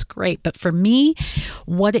 pounds. That's great. But for me,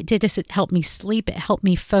 what it did is it helped me sleep. It helped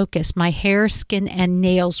me focus. My hair, skin, and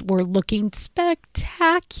nails were looking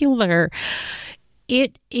spectacular.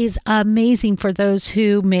 It is amazing for those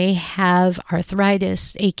who may have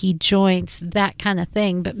arthritis, achy joints, that kind of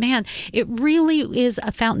thing. But man, it really is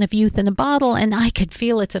a fountain of youth in a bottle, and I could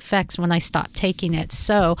feel its effects when I stopped taking it.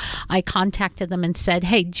 So I contacted them and said,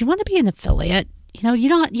 hey, do you want to be an affiliate? You know, you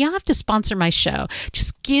don't have to sponsor my show.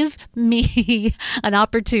 Just give me an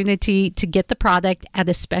opportunity to get the product at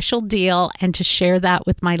a special deal and to share that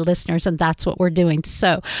with my listeners. And that's what we're doing.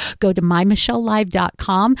 So go to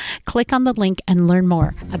mymichellelive.com, click on the link, and learn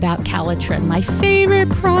more about Calitrin, my favorite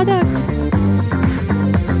product.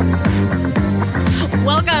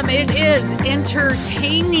 Welcome. It is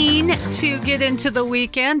entertaining to get into the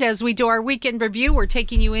weekend. As we do our weekend review, we're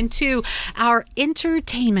taking you into our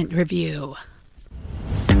entertainment review.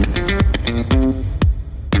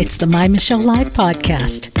 It's the My Michelle Live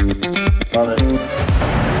podcast. Love it.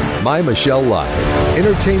 My Michelle Live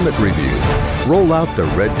Entertainment Review. Roll out the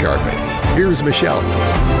red carpet. Here's Michelle.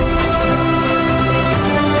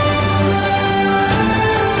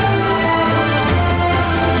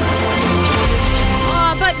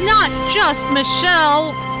 But not just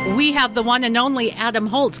Michelle. We have the one and only Adam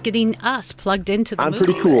Holtz getting us plugged into the movie. I'm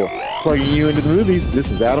pretty cool. Plugging you into the movies. This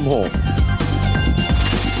is Adam Holtz.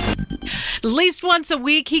 At least once a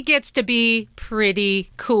week, he gets to be pretty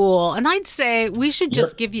cool. And I'd say we should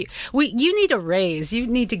just give you... You need a raise. You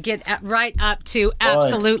need to get right up to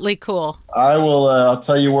absolutely cool. I will... I'll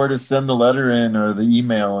tell you where to send the letter in or the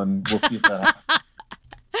email, and we'll see if that happens.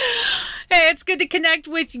 Hey, it's good to connect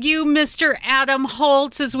with you, Mr. Adam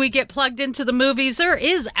Holtz, as we get plugged into the movies. There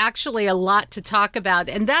is actually a lot to talk about,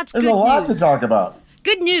 and that's good news. There's a lot to talk about.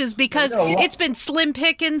 Good news, because it's been slim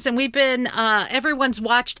pickings and we've been, everyone's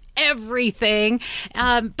watched everything.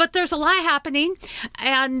 But there's a lot happening.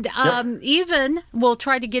 And even we'll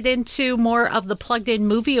try to get into more of the Plugged In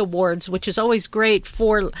Movie Awards, which is always great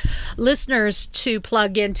for listeners to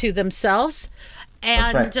plug into themselves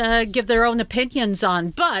and give their own opinions on.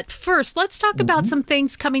 But first, let's talk about some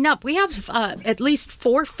things coming up. We have at least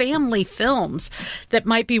 4 family films that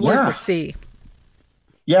might be worth to see.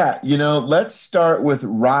 Yeah, let's start with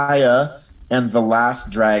Raya and the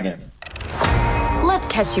Last Dragon. Let's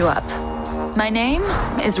catch you up. My name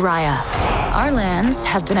is Raya. Our lands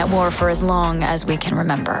have been at war for as long as we can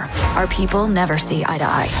remember. Our people never see eye to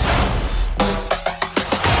eye.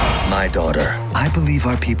 My daughter, I believe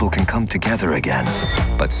our people can come together again,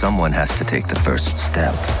 but someone has to take the first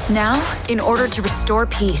step. Now, in order to restore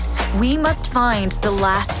peace, we must find the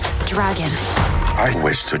last dragon. I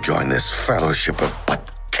wish to join this fellowship of butt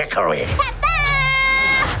kickery.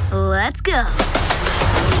 Let's go.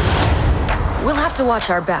 We'll have to watch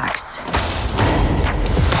our backs.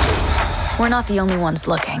 We're not the only ones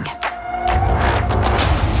looking.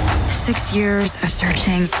 6 years of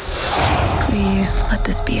searching. Please let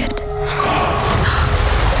this be it.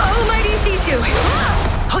 Oh, mighty Sisu!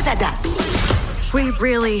 Who said that? We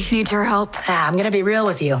really need your help. I'm gonna be real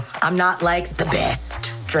with you. I'm not like the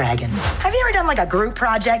best dragon. Have you ever done like a group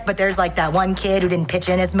project, but there's like that one kid who didn't pitch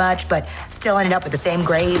in as much, but still ended up with the same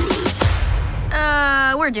grade?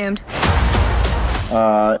 We're doomed.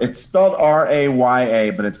 It's spelled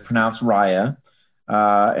Raya, but it's pronounced Raya.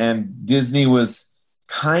 And Disney was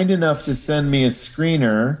kind enough to send me a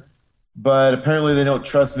screener, but apparently they don't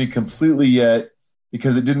trust me completely yet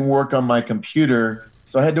because it didn't work on my computer.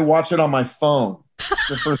 So I had to watch it on my phone.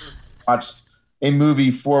 So first I watched a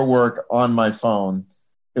movie for work on my phone.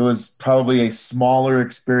 It was probably a smaller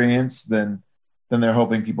experience than than they're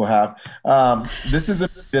hoping people have. This is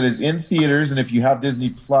that is in theaters, and if you have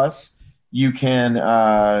Disney Plus, you can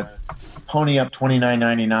pony up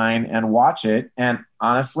 $29.99 and watch it. And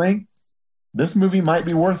honestly, this movie might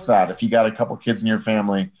be worth that if you got a couple kids in your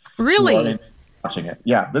family. Really? Watching it.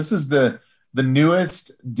 Yeah, this is the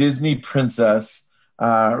newest Disney princess,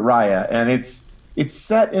 Raya, and it's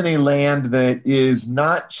set in a land that is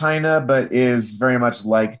not China, but is very much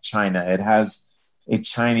like China. It has a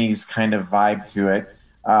Chinese kind of vibe to it.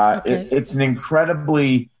 It's an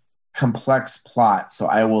incredibly complex plot, so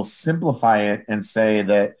I will simplify it and say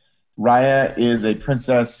that Raya is a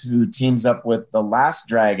princess who teams up with the last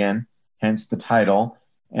dragon, hence the title,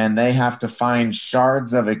 and they have to find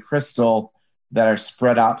shards of a crystal that are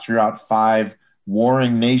spread out throughout 5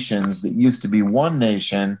 warring nations that used to be one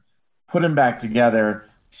nation, put them back together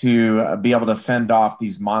to be able to fend off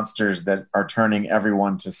these monsters that are turning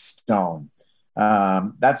everyone to stone.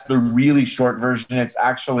 That's the really short version. It's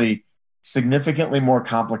actually significantly more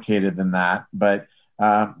complicated than that, but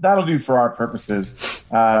that'll do for our purposes.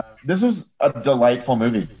 This was a delightful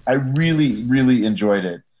movie. I really, really enjoyed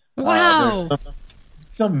it. Wow. There's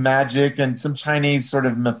some magic and some Chinese sort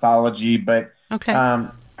of mythology, but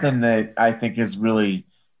and that I think is really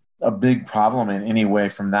a big problem in any way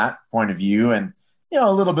from that point of view. And,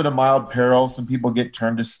 a little bit of mild peril. Some people get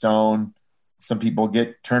turned to stone. Some people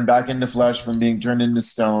get turned back into flesh from being turned into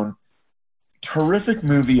stone. Terrific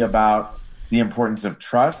movie about the importance of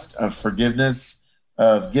trust, of forgiveness,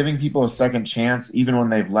 of giving people a second chance, even when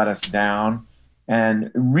they've let us down. And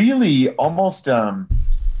really almost not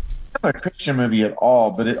a Christian movie at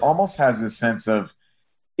all, but it almost has this sense of,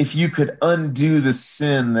 if you could undo the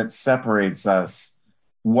sin that separates us,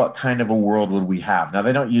 what kind of a world would we have? Now,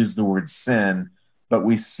 they don't use the word sin, but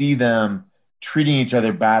we see them treating each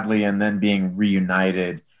other badly and then being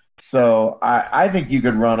reunited. So I think you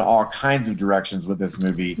could run all kinds of directions with this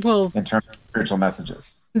movie in terms of spiritual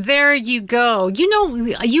messages. There you go.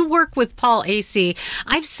 You work with Paul Asay.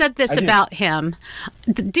 I've said this about him.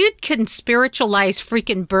 The dude can spiritualize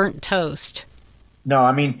freaking burnt toast. No,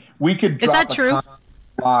 I mean, we could drop Is that true?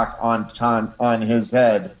 Block on his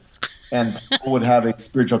head and Paul would have a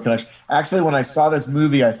spiritual connection. Actually, when I saw this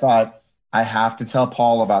movie, I thought, I have to tell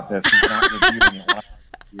Paul about this. He's not reviewing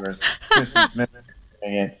it. Kristen Smith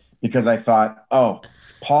doing it, because I thought,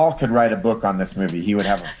 Paul could write a book on this movie. He would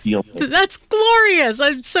have a field day. That's glorious.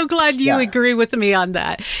 I'm so glad you agree with me on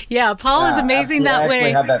that. Yeah, Paul is amazing that way. I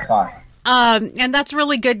actually had that thought. And that's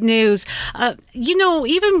really good news.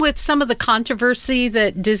 Even with some of the controversy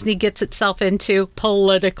that Disney gets itself into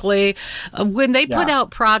politically, when they put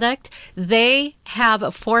out product, they have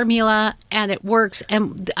a formula and it works.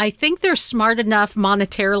 And I think they're smart enough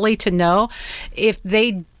monetarily to know if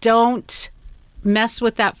they don't mess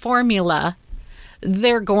with that formula,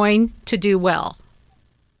 they're going to do well.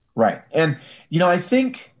 Right. And, I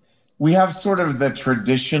think we have sort of the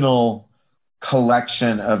traditional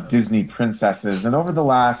collection of Disney princesses. And over the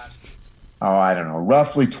last,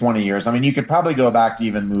 roughly 20 years, I mean, you could probably go back to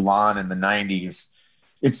even Mulan in the 90s.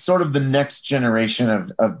 It's sort of the next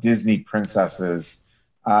generation of Disney princesses.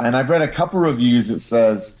 And I've read a couple reviews that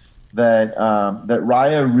says that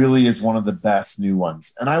Raya really is one of the best new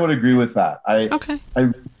ones. And I would agree with that.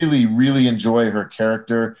 I really, really enjoy her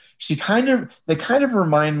character. They kind of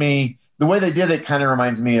remind me, the way they did it kind of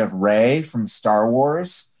reminds me of Rey from Star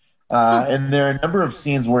Wars. And there are a number of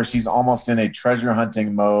scenes where she's almost in a treasure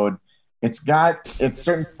hunting mode. It's got, at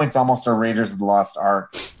certain points, almost a Raiders of the Lost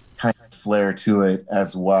Ark kind of flair to it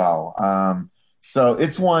as well. So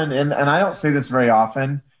it's one, and I don't say this very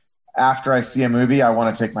often. After I see a movie, I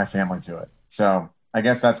want to take my family to it. So I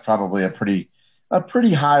guess that's probably a pretty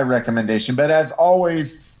high recommendation. But as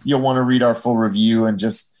always, you'll want to read our full review and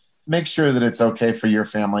just make sure that it's okay for your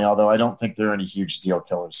family, although I don't think there are any huge deal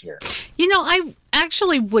killers here. I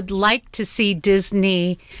actually would like to see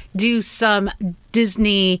Disney do some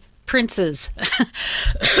Disney princes.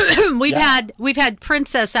 We've had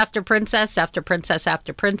princess after princess after princess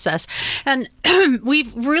after princess, and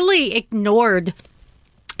we've really ignored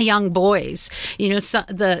young boys,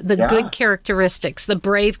 the good characteristics, the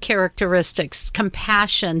brave characteristics,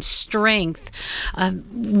 compassion, strength.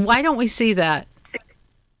 Why don't we see that?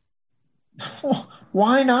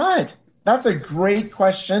 Why not? That's a great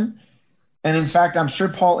question. And in fact, I'm sure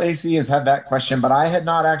Paul Asay has had that question, but I had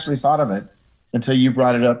not actually thought of it until you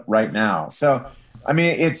brought it up right now. So, I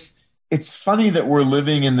mean, it's funny that we're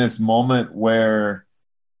living in this moment where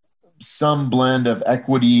some blend of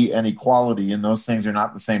equity and equality, and those things are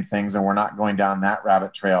not the same things, and we're not going down that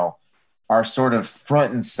rabbit trail, are sort of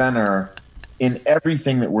front and center in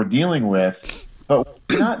everything that we're dealing with. But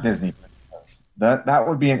we're not Disney princesses. That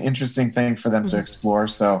would be an interesting thing for them to explore.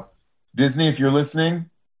 So Disney, if you're listening,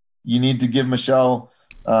 you need to give Michelle,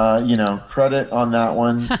 credit on that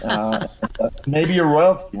one. Maybe a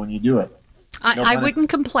royalty when you do it. I wouldn't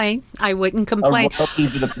complain. I wouldn't complain. A royalty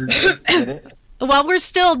for the princess. Get it? While we're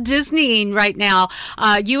still Disneying right now,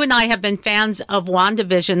 you and I have been fans of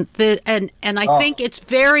WandaVision, and I think it's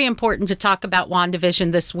very important to talk about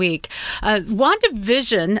WandaVision this week.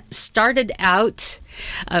 WandaVision started out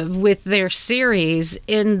with their series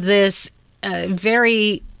in this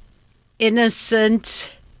very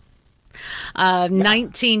innocent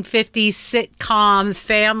 1950s sitcom,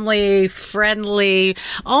 family friendly,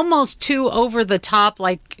 almost too over the top.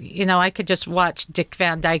 Like, I could just watch Dick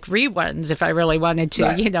Van Dyke reruns if I really wanted to,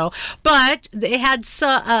 right. But it had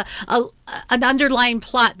an underlying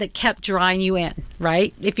plot that kept drawing you in,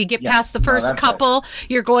 right? If you get past the first couple,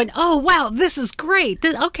 you're going, oh, wow, this is great.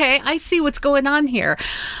 Okay, I see what's going on here.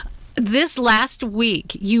 This last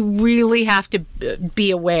week, you really have to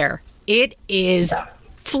be aware. It is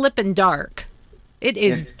flippin' dark. It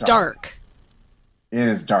is dark. It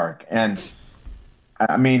is dark. And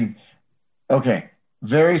I mean, okay,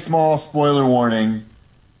 very small spoiler warning.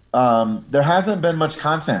 There hasn't been much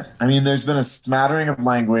content. I mean, there's been a smattering of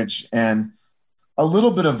language and a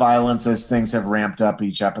little bit of violence as things have ramped up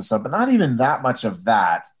each episode, but not even that much of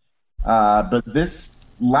that. But this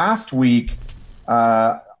last week,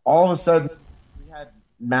 all of a sudden, we had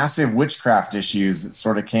massive witchcraft issues that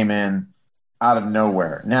sort of came in out of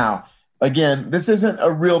nowhere. Now, again, this isn't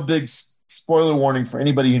a real big spoiler warning for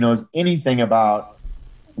anybody who knows anything about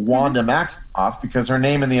Wanda Maximoff, because her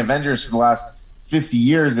name in the Avengers for the last 50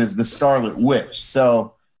 years is the Scarlet Witch.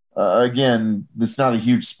 So, again, this is not a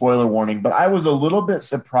huge spoiler warning, but I was a little bit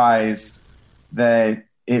surprised that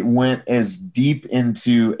it went as deep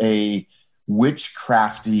into a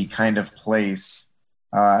witchcrafty kind of place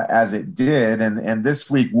as it did. And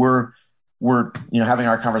this week we're having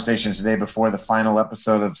our conversation today before the final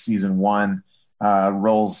episode of season 1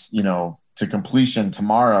 rolls, to completion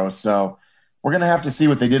tomorrow. So we're going to have to see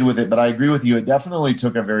what they did with it. But I agree with you. It definitely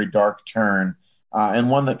took a very dark turn and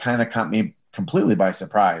one that kind of caught me completely by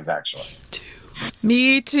surprise, actually.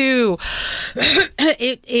 Me too.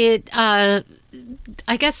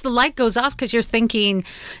 I guess the light goes off because you're thinking,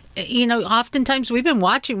 oftentimes we've been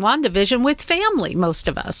watching WandaVision with family, most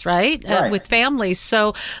of us, right? With families.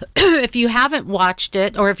 So if you haven't watched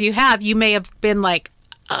it, or if you have, you may have been like,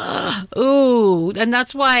 ooh. And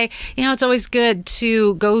that's why, it's always good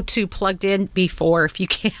to go to Plugged In before, if you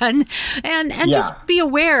can, and just be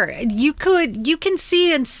aware. You can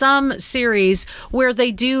see in some series where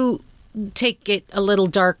they do take it a little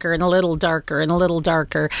darker and a little darker and a little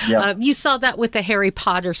darker. Yep. You saw that with the Harry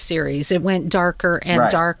Potter series. It went darker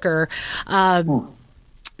and darker.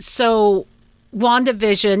 So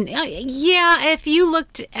WandaVision, if you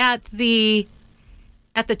looked at the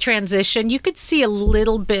transition, you could see a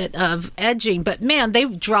little bit of edging, but man, they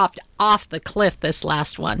dropped off the cliff this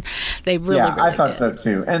last one. They really I thought so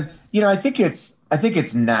too. And I think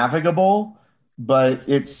it's navigable, but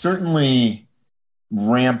it's certainly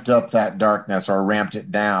ramped up that darkness, or ramped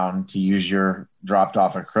it down, to use your dropped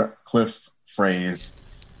off a cliff phrase,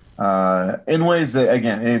 in ways that,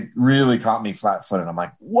 again, it really caught me flat-footed. I'm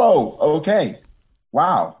like, whoa, okay,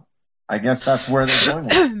 wow, I guess that's where they're going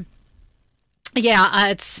with it.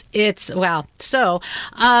 Yeah, it's wow. So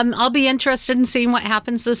I'll be interested in seeing what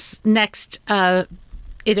happens this next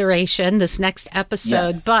iteration, this next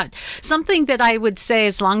episode. Yes. But something that I would say,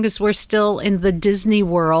 as long as we're still in the Disney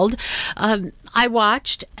world, I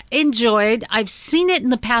watched, enjoyed. I've seen it in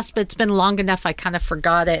the past, but it's been long enough I kind of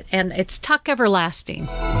forgot it. And it's Tuck Everlasting.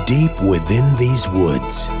 Deep within these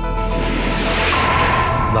woods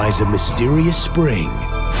lies a mysterious spring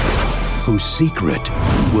whose secret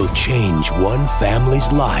will change one family's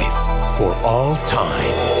life for all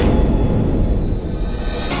time.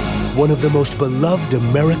 One of the most beloved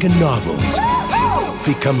American novels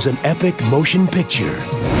becomes an epic motion picture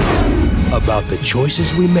about the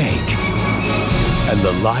choices we make and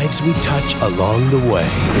the lives we touch along the way.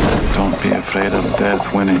 Don't be afraid of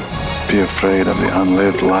death, Winnie. Be afraid of the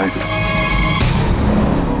unlived life.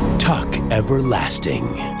 Tuck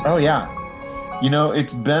Everlasting. Oh, yeah.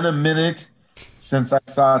 It's been a minute since I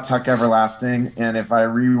saw Tuck Everlasting, and if I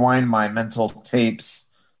rewind my mental tapes,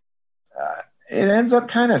 it ends up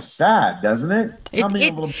kind of sad, doesn't it? Tell me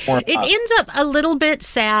a little bit more about it. It ends up a little bit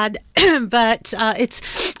sad, but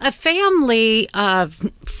it's a family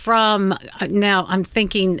from, now I'm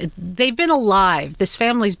thinking, they've been alive. This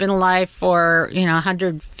family's been alive for,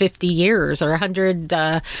 150 years or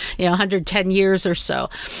 110 years or so.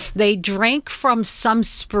 They drank from some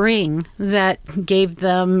spring that gave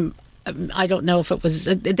them I don't know if it was,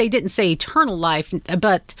 they didn't say eternal life,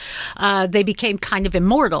 but they became kind of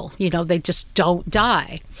immortal. They just don't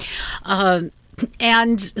die.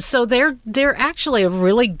 And so they're actually a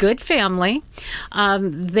really good family.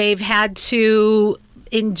 They've had to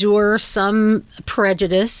endure some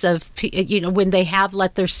prejudice of, when they have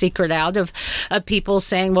let their secret out of people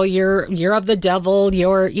saying, well, you're of the devil,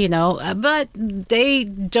 but they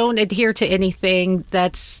don't adhere to anything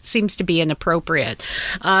that seems to be inappropriate.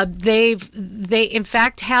 They in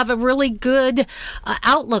fact have a really good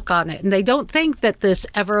outlook on it, and they don't think that this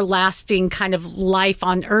everlasting kind of life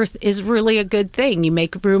on earth is really a good thing. You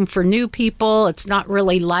make room for new people. It's not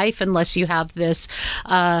really life unless you have this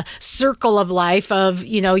circle of life of,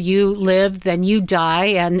 you live, then you die,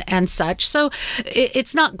 and such. So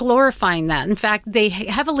it's not glorifying that. In fact, they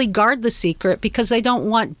heavily guard the secret because they don't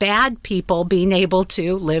want bad people being able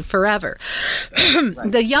to live forever.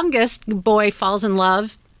 Right. The youngest boy falls in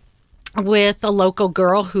love with a local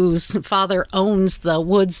girl whose father owns the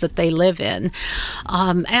woods that they live in.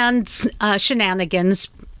 And shenanigans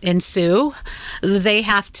ensue. They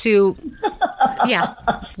have to, yeah.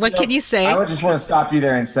 What can you say? I would just want to stop you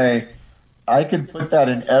there and say, I could put that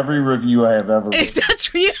in every review I have ever written.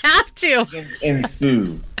 That's where you have to.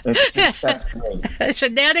 Ensue. That's great.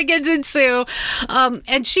 Shenanigans ensue.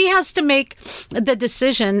 And she has to make the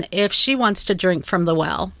decision if she wants to drink from the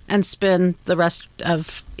well and spend the rest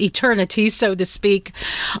of eternity, so to speak,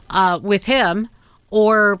 with him,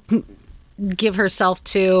 or give herself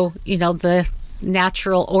to, the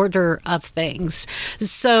natural order of things.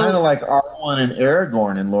 So kind of like Arwen and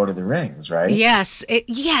Aragorn in Lord of the Rings, right? Yes.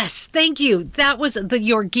 Yes. Thank you. That was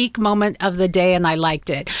your geek moment of the day, and I liked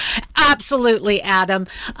it. Absolutely, Adam.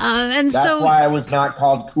 That's why I was not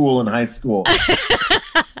called cool in high school.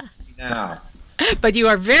 Now. But you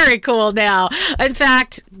are very cool now. In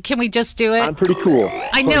fact, can we just do it? I'm pretty cool.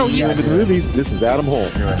 I know you. Into the movies. This is Adam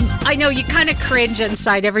Holmes. I know you kind of cringe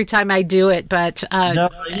inside every time I do it, but no,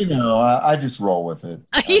 I just roll with it.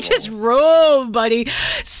 You just roll, buddy.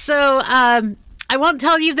 So I won't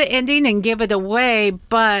tell you the ending and give it away,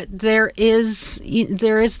 but there is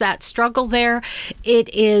that struggle there.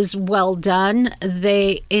 It is well done.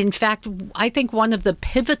 In fact, I think one of the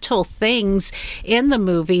pivotal things in the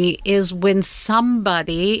movie is when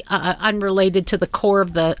somebody unrelated to the core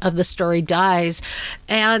of the story dies,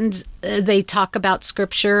 and they talk about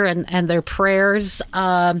scripture and their prayers,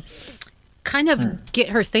 kind of get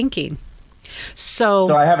her thinking.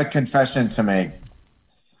 So I have a confession to make.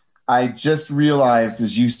 I just realized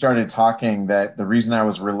as you started talking that the reason I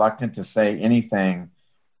was reluctant to say anything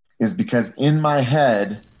is because in my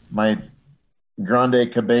head, my grande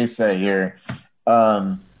cabeza here,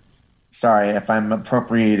 sorry if I'm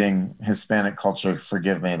appropriating Hispanic culture,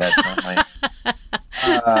 forgive me. That's not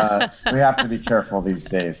my, we have to be careful these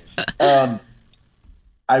days. I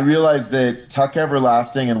realized that Tuck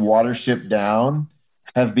Everlasting and Watership Down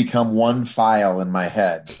have become one file in my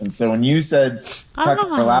head. And so when you said Tuck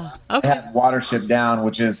Everlasting, I had Watership Down,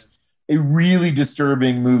 which is a really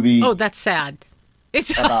disturbing movie. Oh, that's sad.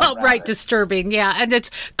 It's outright disturbing, yeah. And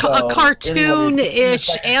it's a cartoon-ish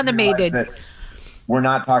animated. We're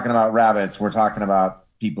not talking about rabbits. We're talking about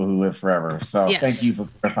people who live forever. So Thank you for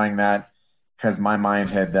clarifying that, because my mind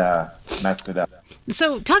had messed it up.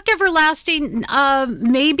 So Tuck Everlasting,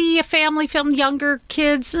 maybe a family film, younger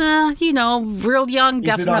kids, real young,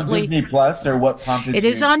 definitely. Is it on Disney Plus, or what prompted it?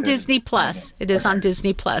 Is on Disney Plus. It is on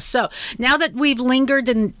Disney Plus. So now that we've lingered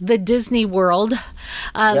in the Disney world,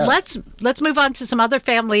 let's move on to some other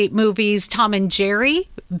family movies. Tom and Jerry,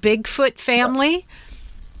 Bigfoot Family.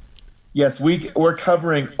 Yes, we're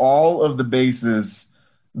covering all of the bases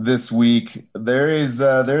this week. There's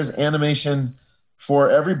animation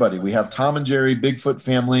for everybody. We have Tom and Jerry, Bigfoot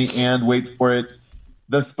Family, and wait for it,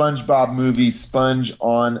 the SpongeBob movie, Sponge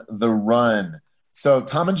on the Run. So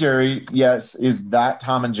Tom and Jerry, yes, is that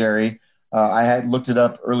Tom and Jerry. I had looked it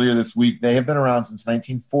up earlier this week. They have been around since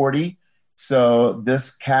 1940. So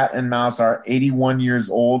this cat and mouse are 81 years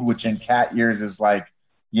old, which in cat years is like,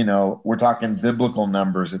 we're talking biblical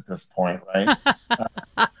numbers at this point, right?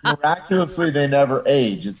 Miraculously, they never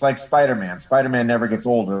age. It's like Spider-Man. Spider-Man never gets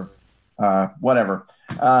older. Whatever.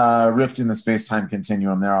 Rift in the space-time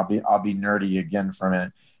continuum there. I'll be nerdy again for a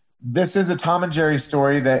minute. This is a Tom and Jerry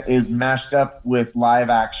story that is mashed up with a live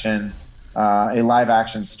action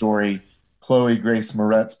story. Chloe Grace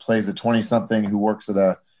Moretz plays a 20-something who works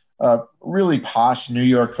at a really posh New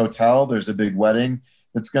York hotel. There's a big wedding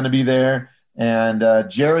that's going to be there. And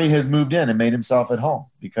Jerry has moved in and made himself at home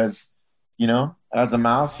because, as a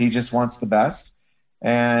mouse, he just wants the best.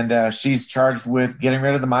 And she's charged with getting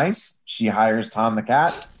rid of the mice. She hires Tom the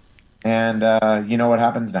cat, And you know what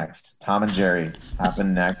happens next? Tom and Jerry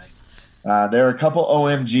happen next. There are a couple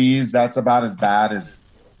OMGs. That's about as bad as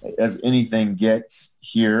anything gets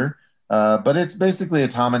here. But it's basically a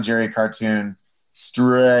Tom and Jerry cartoon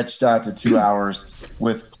stretched out to 2 hours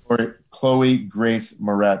with Chloe Grace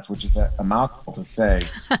Moretz, which is a mouthful to say,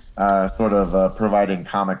 sort of providing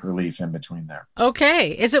comic relief in between there.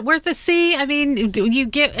 Okay, is it worth a see? I mean, do you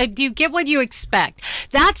get what you expect?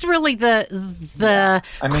 That's really the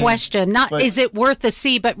question. Not is it worth a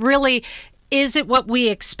see, but really, is it what we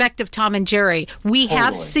expect of Tom and Jerry? We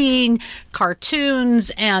have seen cartoons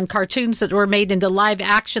that were made into live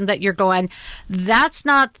action that you're going, that's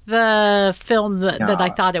not the film that I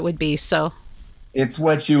thought it would be. So it's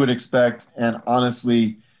what you would expect. And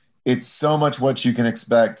honestly, it's so much what you can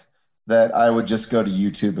expect that I would just go to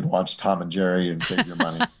YouTube and watch Tom and Jerry and save your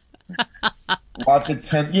money. Watch it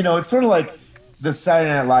 10, it's sort of like the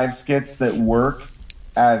Saturday Night Live skits that work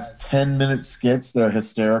as 10-minute skits. They're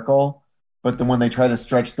hysterical. But then when they try to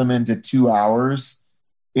stretch them into 2 hours,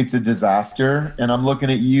 it's a disaster. And I'm looking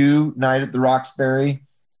at you, Night at the Roxbury,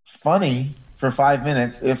 funny for 5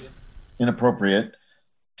 minutes, if inappropriate.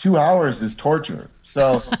 2 hours is torture.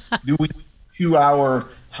 So do we 2 hour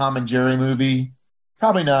Tom and Jerry movie?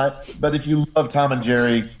 Probably not. But if you love Tom and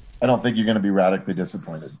Jerry, I don't think you're going to be radically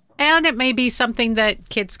disappointed. And it may be something that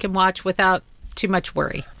kids can watch without too much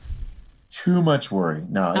worry. Too much worry.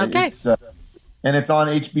 No. Okay. And it's on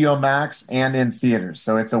HBO Max and in theaters.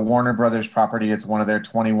 So it's a Warner Brothers property. It's one of their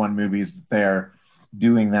 21 movies that they're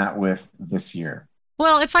doing that with this year.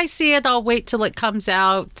 Well, if I see it, I'll wait till it comes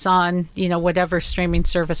out on, whatever streaming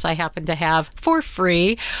service I happen to have for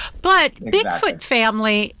free. But Exactly. Bigfoot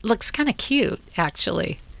Family looks kind of cute,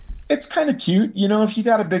 actually. It's kind of cute. If you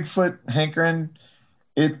got a Bigfoot hankering,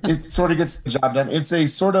 it sort of gets the job done. It's a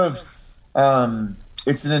sort of...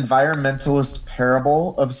 it's an environmentalist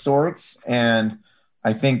parable of sorts, and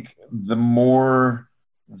I think the more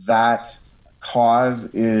that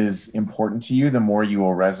cause is important to you, the more you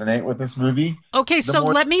will resonate with this movie. Okay, so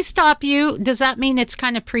let me stop you. Does that mean it's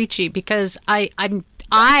kind of preachy? Because I,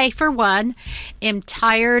 for one, am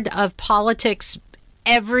tired of politics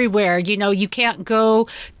everywhere. You can't go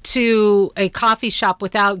to a coffee shop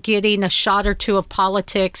without getting a shot or two of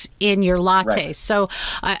politics in your latte. Right. So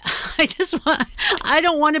I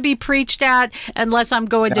don't want to be preached at unless I'm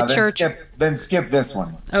going to church. Then skip this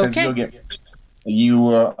one. Okay.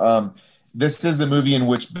 This is a movie in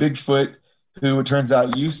which Bigfoot, who it turns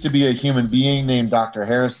out used to be a human being named Dr.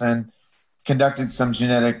 Harrison, conducted some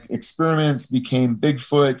genetic experiments, became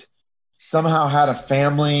Bigfoot, somehow had a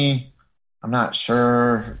family. I'm not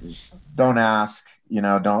sure. Just don't ask.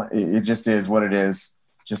 It just is what it is.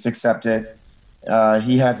 Just accept it.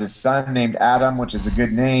 He has a son named Adam, which is a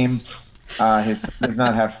good name. His son does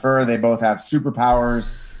not have fur. They both have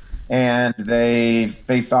superpowers, and they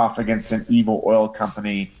face off against an evil oil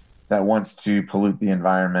company that wants to pollute the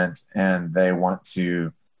environment, and they want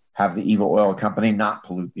to have the evil oil company not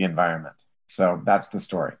pollute the environment. So that's the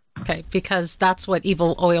story. Okay, because that's what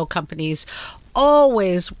evil oil companies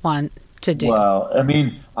always want to do. Well, I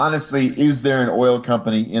mean, honestly, is there an oil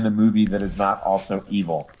company in a movie that is not also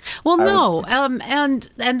evil? Well, no, and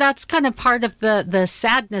that's kind of part of the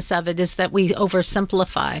sadness of it, is that we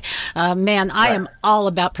oversimplify. I am all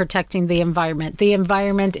about protecting the environment. The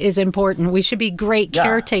environment is important. We should be great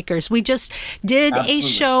caretakers. We just did a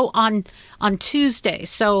show on Tuesday.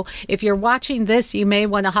 So if you're watching this, you may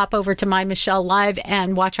want to hop over to My Michelle Live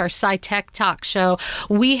and watch our Sci-Tech Talk show.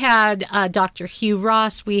 We had Dr. Hugh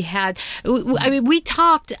Ross. We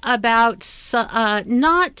talked about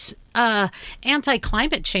not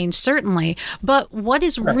anti-climate change, certainly, but what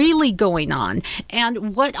is really going on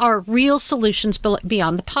and what are real solutions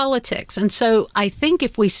beyond the politics. And so I think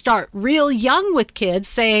if we start real young with kids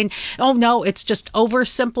saying, oh no, it's just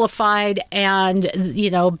oversimplified and,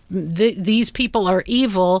 these people are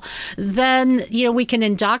evil, then, we can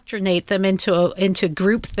indoctrinate them into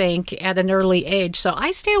groupthink at an early age. So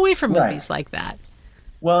I stay away from movies like that.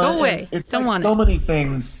 Well, go away. It's Don't want so many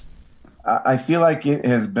things. I feel like it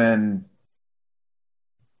has been,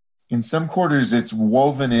 in some quarters, it's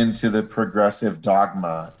woven into the progressive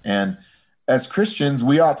dogma. And as Christians,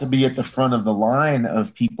 we ought to be at the front of the line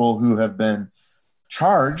of people who have been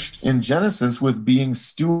charged in Genesis with being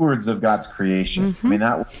stewards of God's creation. Mm-hmm. I mean,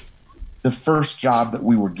 that was the first job that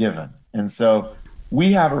we were given. And so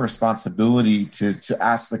we have a responsibility to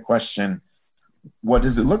ask the question, what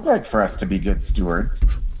does it look like for us to be good stewards?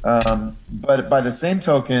 But by the same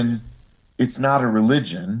token, it's not a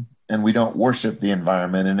religion, and we don't worship the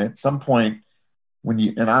environment. And at some point,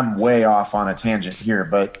 and I'm way off on a tangent here,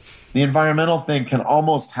 but the environmental thing can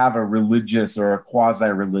almost have a religious or a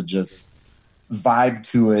quasi-religious vibe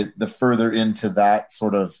to it the further into that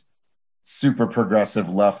sort of super progressive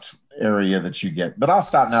left area that you get. But I'll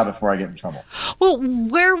stop now before I get in trouble. Well,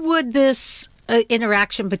 where would this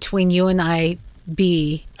interaction between you and I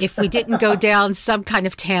be if we didn't go down some kind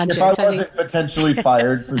of tangent? If I wasn't potentially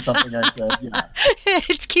fired for something I said, yeah.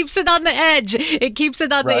 It keeps it on the edge. It keeps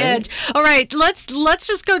it on the edge. All right, let's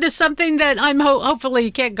just go to something that I'm hopefully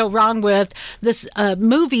you can't go wrong with. This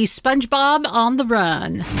movie, SpongeBob on the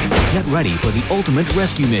Run. Get ready for the ultimate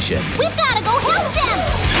rescue mission. We've got to go help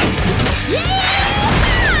them! Yeah!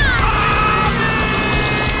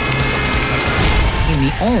 In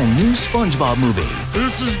the all-new SpongeBob movie.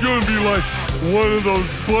 This is gonna be like one of those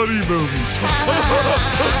buddy movies.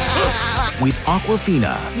 With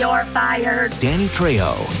Aquafina. You're fired. Danny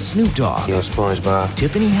Trejo. Snoop Dogg. Yo, SpongeBob.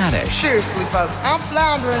 Tiffany Haddish. Seriously, folks, I'm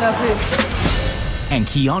floundering up here. And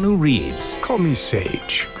Keanu Reeves. Call me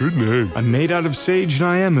Sage. Good name. I'm made out of sage and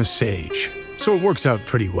I am a sage. So it works out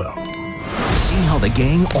pretty well. See how the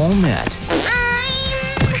gang all met.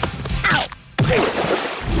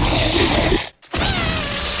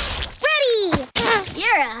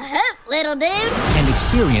 You're a hoot, little dude. And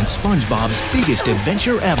experience SpongeBob's biggest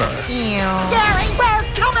adventure ever. Gary, we're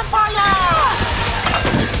coming for you!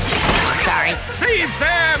 Sorry. Seize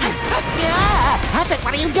them! Yeah! Patrick,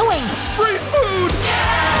 what are you doing? Free food!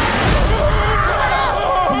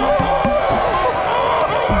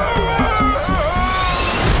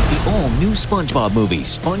 The all-new SpongeBob movie,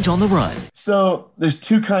 Sponge on the Run. So there's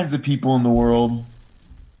two kinds of people in the world.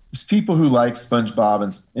 There's people who like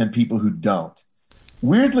SpongeBob and people who don't.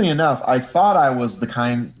 Weirdly enough, I thought I was the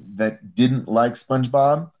kind that didn't like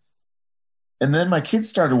SpongeBob. And then my kids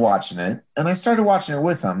started watching it, and I started watching it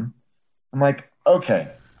with them. I'm like, okay,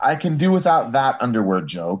 I can do without that underwear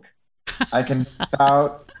joke. I can do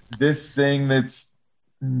without this thing that's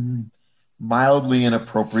mildly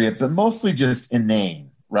inappropriate, but mostly just inane,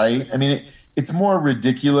 right? I mean, it's more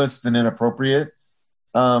ridiculous than inappropriate.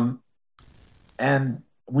 And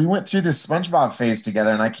we went through this SpongeBob phase together,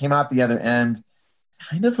 and I came out the other end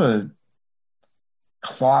kind of a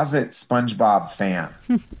closet SpongeBob fan.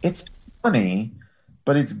 It's funny,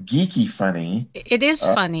 but it's geeky funny. It is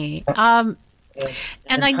funny. And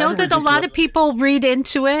I know that a lot of people read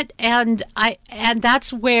into it, and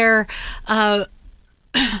that's where I'm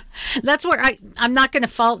not going to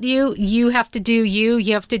fault you. You have to do you.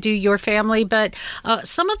 You have to do your family. But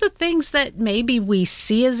some of the things that maybe we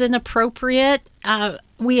see as inappropriate,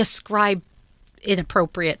 we ascribe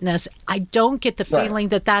inappropriateness. I don't get the feeling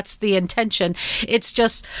that that's the intention. It's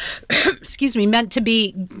just, excuse me, meant to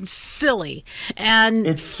be silly and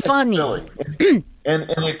it's funny. Silly. and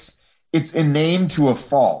it's inane to a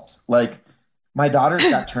fault. Like my daughter's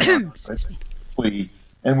got turned on quickly,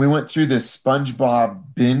 and we went through this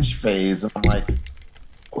SpongeBob binge phase, and I'm like,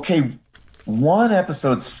 okay, one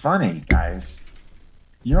episode's funny, guys.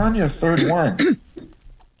 You're on your third one.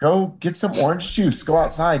 Go get some orange juice. Go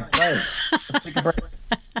outside. Play. Let's take a break.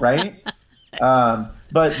 Right?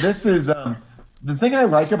 But this is the thing I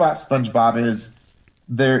like about SpongeBob is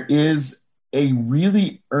there is a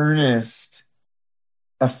really earnest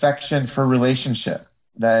affection for relationship.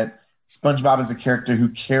 That SpongeBob is a character who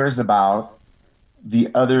cares about the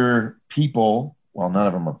other people. Well, none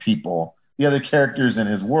of them are people. The other characters in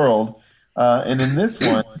his world. And in this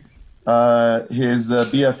one, his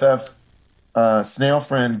BFF snail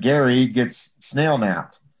friend Gary gets snail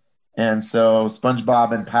napped, and so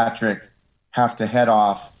SpongeBob and Patrick have to head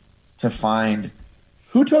off to find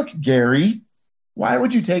who took Gary. Why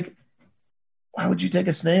would you take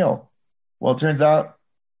a snail? Well, it turns out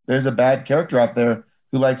there's a bad character out there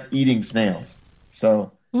who likes eating snails.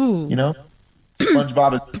 So you know,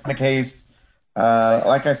 SpongeBob is in the case.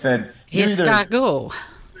 Like I said, you're He's got go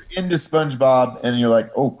into SpongeBob, and you're like,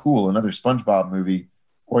 oh, cool, another SpongeBob movie.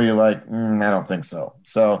 Or you're like, I don't think so.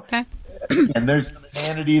 So, and there's some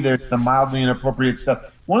vanity, there's some mildly inappropriate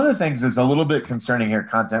stuff. One of the things that's a little bit concerning here,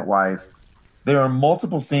 content-wise, there are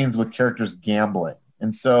multiple scenes with characters gambling.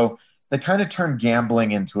 And so they kind of turn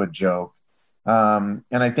gambling into a joke. And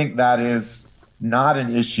I think that is not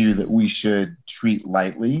an issue that we should treat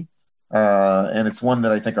lightly. And it's one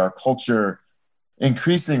that I think our culture,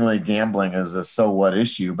 increasingly gambling is a so what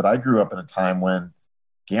issue. But I grew up in a time when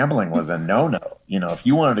gambling was a no-no. You know, if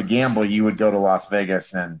you wanted to gamble, you would go to Las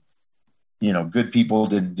Vegas, and, you know, good people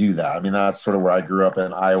didn't do that. I mean, that's sort of where I grew up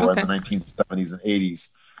in Iowa in the 1970s and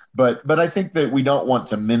 80s. But I think that we don't want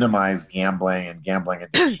to minimize gambling and gambling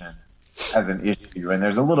addiction as an issue. And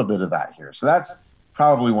there's a little bit of that here. So that's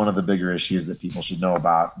probably one of the bigger issues that people should know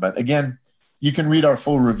about. But again, you can read our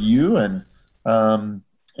full review and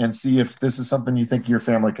see if this is something you think your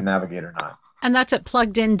family can navigate or not. And that's at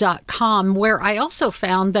pluggedin.com, where I also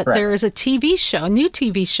found that Correct. there is a TV show, new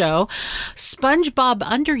TV show, SpongeBob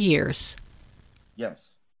Underyears.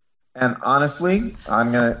 Yes. And honestly,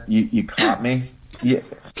 you caught me. Yeah.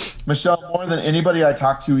 Michelle, more than anybody I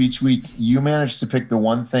talk to each week, you managed to pick the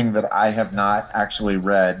one thing that I have not actually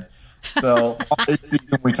read. So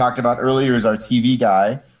we talked about earlier is our TV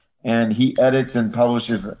guy, and he edits and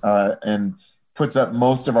publishes and puts up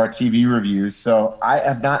most of our TV reviews. So I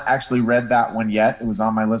have not actually read that one yet. It was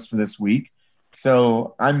on my list for this week.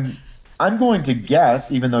 So I'm going to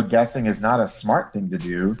guess, even though guessing is not a smart thing to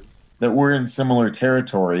do, that we're in similar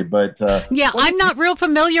territory. But I'm not real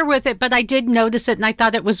familiar with it, but I did notice it, and I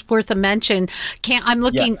thought it was worth a mention. I'm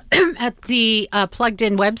looking at the Plugged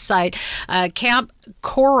In website. Camp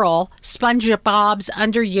Coral, SpongeBob's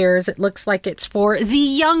Underyears. It looks like it's for the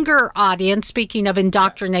younger audience. Speaking of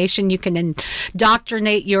indoctrination, you can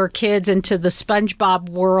indoctrinate your kids into the SpongeBob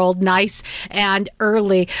world nice and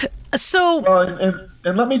early. So,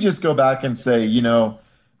 and let me just go back and say,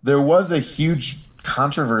 there was a huge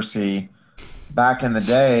controversy back in the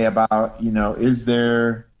day about, is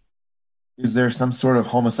there some sort of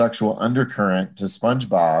homosexual undercurrent to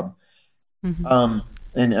SpongeBob? Mm-hmm.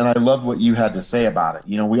 And I love what you had to say about it.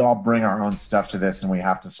 We all bring our own stuff to this, and we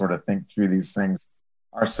have to sort of think through these things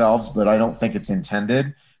ourselves, but I don't think it's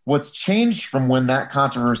intended. What's changed from when that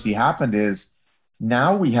controversy happened is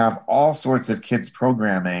now we have all sorts of kids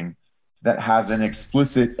programming that has an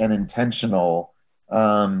explicit and intentional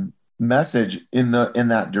message in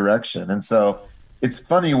that direction. And so it's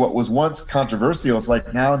funny, what was once controversial is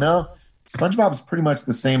like now, no, SpongeBob's pretty much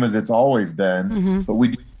the same as it's always been, Mm-hmm. but we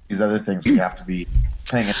do these other things. We have to be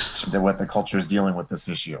paying attention to what the culture is dealing with this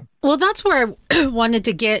issue. Well, that's where I wanted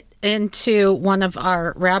to get into one of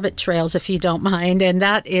our rabbit trails, if you don't mind, and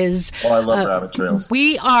that is... Oh, I love rabbit trails.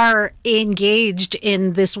 We are engaged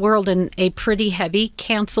in this world in a pretty heavy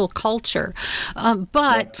cancel culture.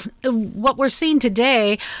 But what we're seeing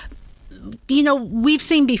today... we've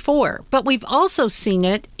seen before, but we've also seen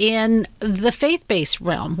it in the faith-based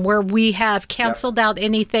realm where we have canceled out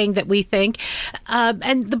anything that we think.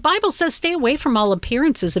 And the Bible says stay away from all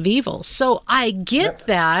appearances of evil. So I get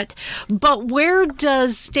that, but where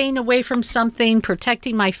does staying away from something,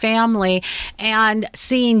 protecting my family, and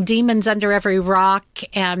seeing demons under every rock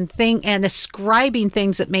and ascribing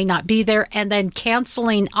things that may not be there and then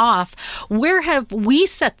canceling off, where have we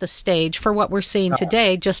set the stage for what we're seeing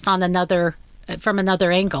today just on from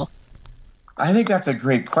another angle? I think that's a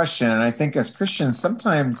great question. And I think as Christians,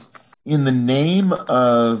 sometimes in the name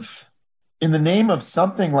of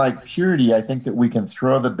something like purity, I think that we can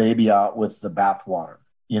throw the baby out with the bathwater,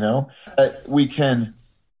 we can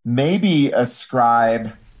maybe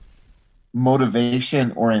ascribe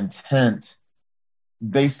motivation or intent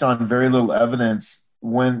based on very little evidence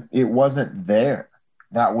when it wasn't there.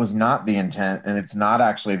 That was not the intent, and it's not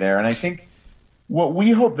actually there. And I think what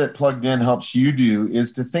we hope that Plugged In helps you do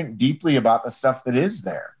is to think deeply about the stuff that is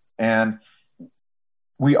there. And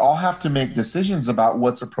we all have to make decisions about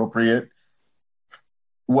what's appropriate,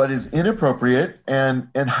 what is inappropriate, and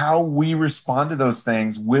how we respond to those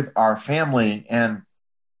things with our family. And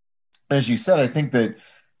as you said, I think that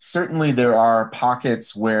certainly there are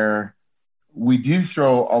pockets where we do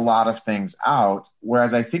throw a lot of things out,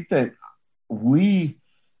 whereas I think that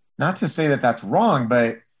not to say that that's wrong,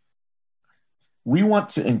 but we want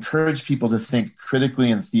to encourage people to think critically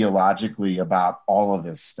and theologically about all of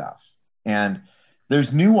this stuff. And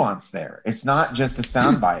there's nuance there. It's not just a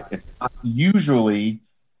soundbite. It's not usually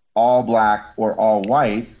all black or all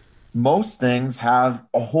white. Most things have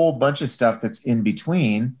a whole bunch of stuff that's in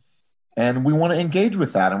between. And we want to engage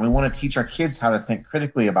with that. And we want to teach our kids how to think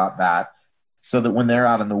critically about that so that when they're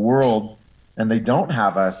out in the world and they don't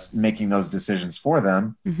have us making those decisions for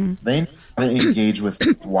them, they know how to engage with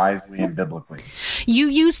it wisely and biblically. You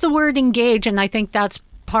use the word engage, and I think that's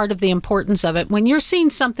part of the importance of it. When you're seeing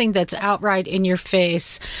something that's outright in your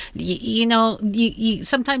face,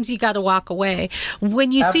 sometimes you got to walk away.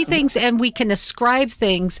 When you see things and we can ascribe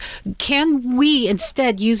things, can we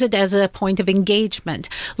instead use it as a point of engagement?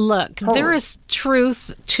 Look, there is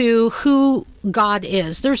truth to who God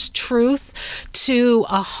is. There's truth to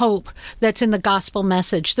a hope that's in the gospel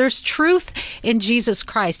message. There's truth in Jesus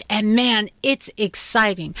Christ. And man, it's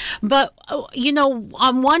exciting. But,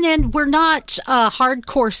 on one end, we're not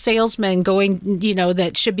hardcore salesmen going,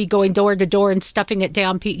 that should be going door to door and stuffing it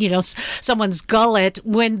down, someone's gullet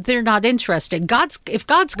when they're not interested. If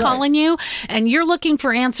God's calling you and you're looking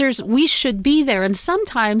for answers, we should be there. And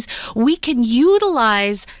sometimes we can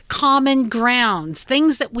utilize common grounds,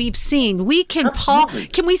 things that we've seen. We can Absolutely.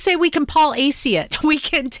 Can we say we can Paul Acey it? We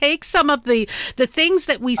can take some of the things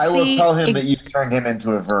that we see. I will tell him that you turned him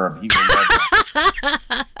into a verb. He will love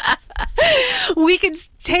that. We can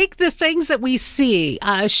take the things that we see,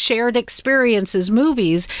 shared experiences,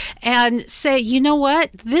 movies, and say, you know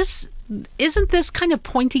what? Isn't this kind of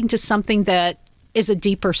pointing to something that is a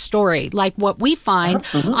deeper story, like what we find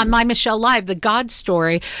on My Michelle Live, the God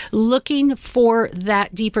story, looking for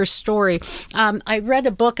that deeper story. I read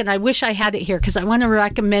a book, and I wish I had it here because I want to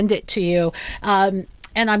recommend it to you. And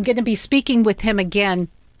I'm going to be speaking with him again.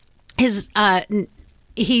 He's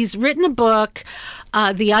written a book,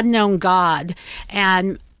 The Unknown God,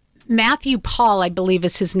 and Matthew Paul, I believe,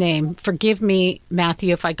 is his name. Forgive me,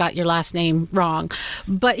 Matthew, if I got your last name wrong.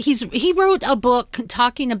 But he wrote a book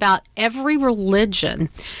talking about every religion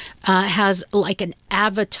has like an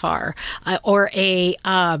avatar or a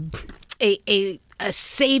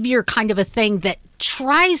savior kind of a thing that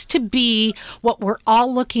tries to be what we're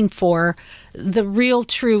all looking for, the real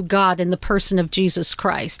true God in the person of Jesus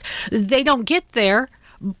Christ. They don't get there,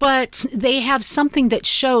 but they have something that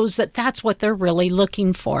shows that that's what they're really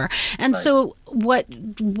looking for. And so what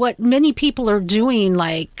many people are doing,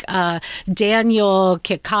 like Daniel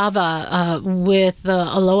Kikava with the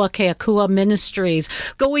Aloha Keakua Ministries,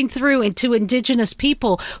 going through into indigenous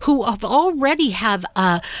people who have already have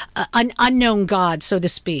an unknown God, so to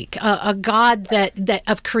speak, a God that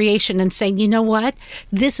of creation, and saying, you know what,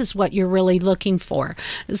 this is what you're really looking for.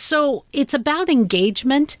 So it's about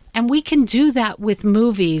engagement, and we can do that with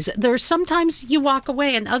movies. There's sometimes you walk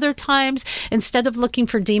away, and other times, instead of looking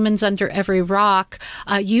for demons under every rock,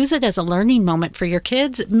 use it as a learning moment for your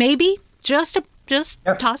kids. Maybe just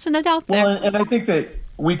tossing it out there. Well, and I think that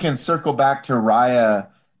we can circle back to Raya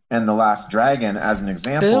and the Last Dragon as an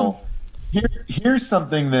example. Here's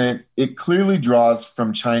something that it clearly draws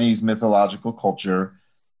from Chinese mythological culture.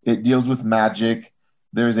 It deals with magic.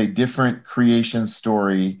 There's a different creation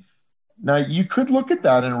story. Now, you could look at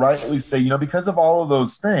that and rightly say, because of all of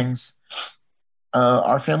those things,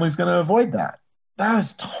 our family's going to avoid that. That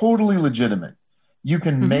is totally legitimate. You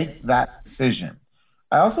can make that decision.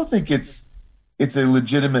 I also think it's a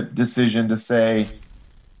legitimate decision to say,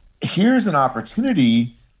 here's an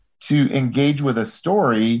opportunity to engage with a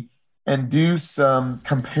story and do some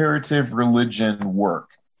comparative religion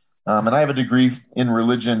work. And I have a degree in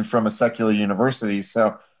religion from a secular university,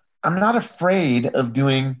 so I'm not afraid of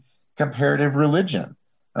doing comparative religion.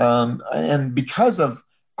 And because of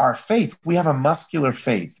our faith, we have a muscular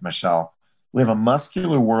faith, Michelle. We have a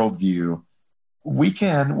muscular worldview. We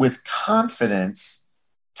can, with confidence,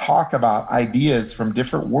 talk about ideas from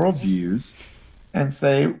different worldviews and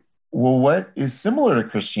say, well, what is similar to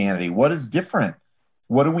Christianity? What is different?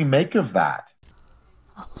 What do we make of that?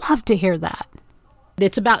 I'd love to hear that.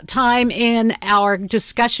 It's about time in our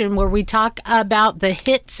discussion where we talk about the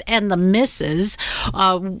hits and the misses,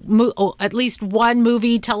 at least one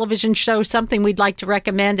movie, television show, something we'd like to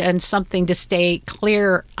recommend and something to stay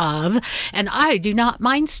clear of. And I do not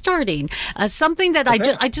mind starting. Something that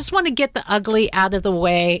I just want to get the ugly out of the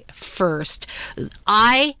way first.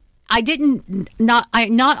 I not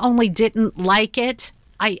only didn't like it,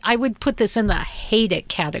 I would put this in the hate it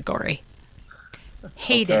category.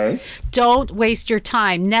 Hate it. Don't waste your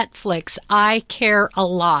time. Netflix, I Care a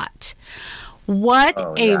Lot. What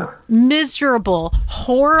a miserable,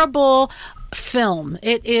 horrible film.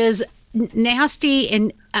 It is nasty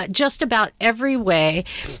in just about every way.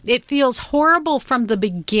 It feels horrible from the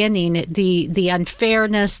beginning, the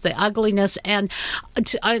unfairness, the ugliness. And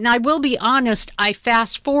I will be honest, I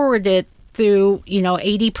fast forwarded through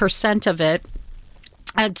 80% of it.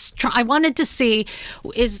 I wanted to see,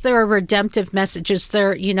 is there a redemptive message? Is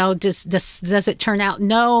there, does it turn out?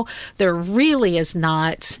 No, there really is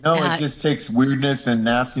not. No, it just takes weirdness and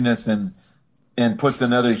nastiness and puts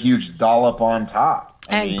another huge dollop on top.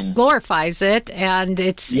 I mean, glorifies it, and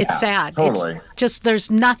it's sad. Totally. It's just,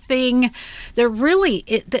 there's nothing. There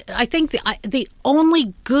really, I think the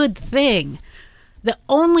only good thing. The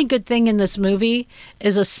only good thing in this movie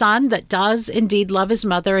is a son that does indeed love his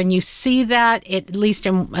mother, and you see that at least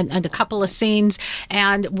in a couple of scenes.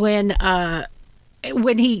 And when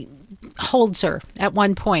he holds her at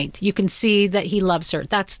one point, you can see that he loves her.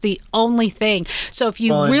 That's the only thing. So if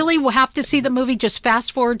you really have to see the movie, just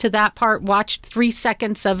fast forward to that part, watch 3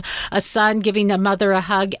 seconds of a son giving a mother a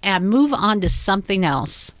hug, and move on to something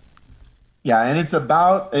else. Yeah, and it's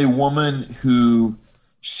about a woman who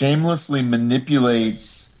shamelessly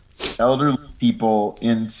manipulates elderly people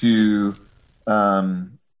into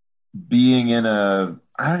being in a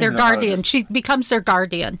their guardian. She becomes their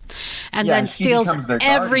guardian, and Yeah, then she steals becomes their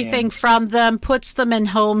everything guardian. from them, puts them in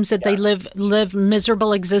homes that they live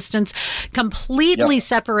miserable existence, completely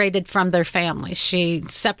separated from their families. She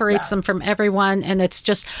separates them from everyone, and it's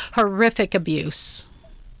just horrific abuse.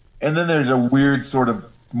 And then there's a weird sort of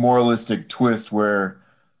moralistic twist where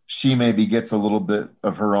she maybe gets a little bit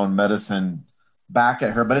of her own medicine back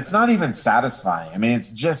at her, but it's not even satisfying. I mean,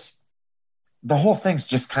 it's just, the whole thing's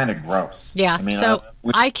just kind of gross. Yeah. I mean, So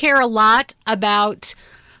I care a lot about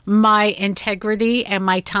my integrity and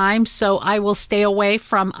my time, so I will stay away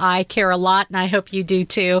from I Care a Lot, and I hope you do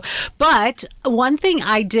too. But one thing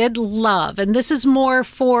I did love, and this is more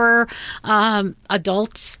for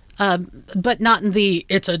adults, but not in the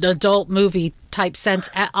it's an adult movie type sense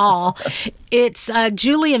at all. It's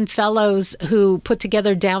Julian Fellows who put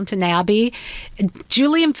together Downton Abbey.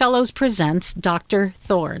 Julian Fellows presents Dr.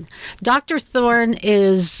 Thorne. Dr. Thorne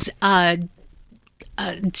is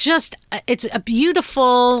just, it's a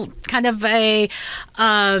beautiful kind of a,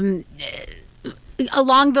 along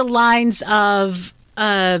the lines of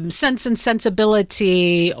Sense and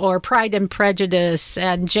Sensibility or Pride and Prejudice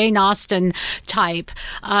and Jane Austen type,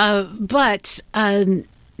 but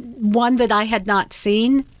one that I had not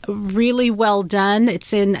seen. Really well done.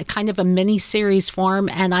 It's in kind of a mini series form,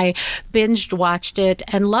 and I binged watched it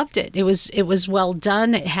and loved it. It was well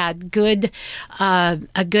done. It had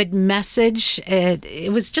a good message.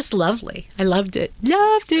 It was just lovely. I loved it.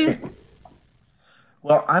 Loved it.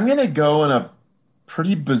 Well, I'm going to go in a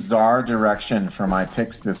pretty bizarre direction for my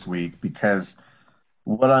picks this week, because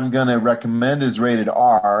what I'm going to recommend is rated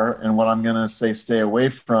R, and what I'm going to say stay away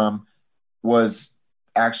from was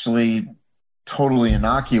actually totally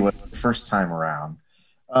innocuous the first time around.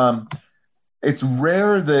 It's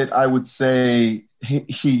rare that I would say,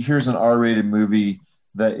 here's an R-rated movie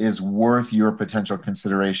that is worth your potential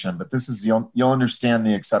consideration, but this is, you'll understand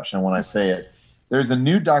the exception when I say it. There's a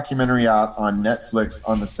new documentary out on Netflix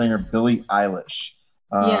on the singer Billie Eilish.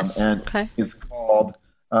 It's called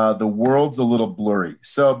The World's a Little Blurry.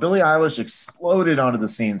 So Billie Eilish exploded onto the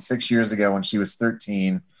scene 6 years ago when she was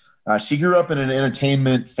 13. She grew up in an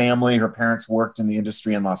entertainment family. Her parents worked in the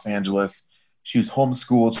industry in Los Angeles. She was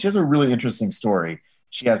homeschooled. She has a really interesting story.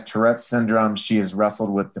 She has Tourette's syndrome. She has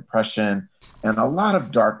wrestled with depression and a lot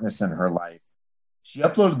of darkness in her life. She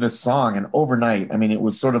uploaded this song, and overnight, I mean, it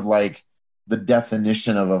was sort of like the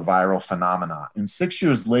definition of a viral phenomenon. And 6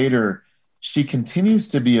 years later, she continues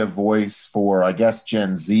to be a voice for, I guess,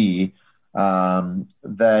 Gen Z,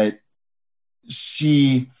 that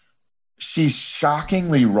she's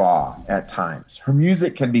shockingly raw at times. Her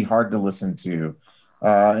music can be hard to listen to,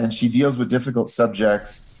 and she deals with difficult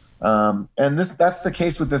subjects. And that's the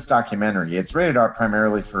case with this documentary. It's rated R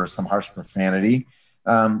primarily for some harsh profanity.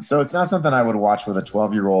 So it's not something I would watch with a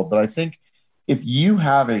 12-year-old, but I think if you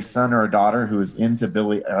have a son or a daughter who is into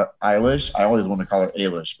Billie Eilish, I always want to call her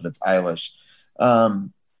Eilish, but it's Eilish.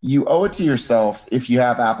 You owe it to yourself, if you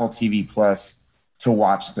have Apple TV Plus, to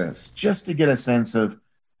watch this, just to get a sense of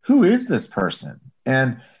who is this person.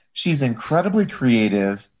 And she's incredibly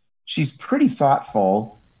creative. She's pretty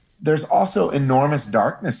thoughtful. There's also enormous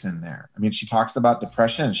darkness in there. I mean, she talks about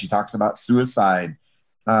depression. She talks about suicide.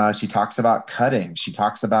 She talks about cutting. She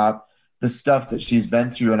talks about the stuff that she's been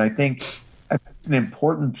through. And I think it's an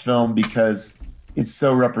important film because it's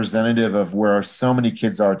so representative of where so many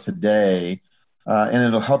kids are today. And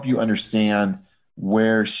it'll help you understand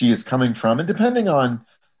where she is coming from. And depending on,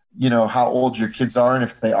 how old your kids are, and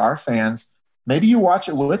if they are fans, maybe you watch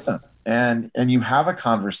it with them and you have a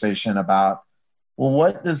conversation about,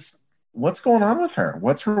 well, what's going on with her?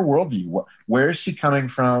 What's her worldview? Where is she coming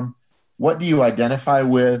from? What do you identify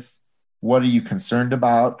with? What are you concerned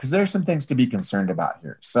about? Because there are some things to be concerned about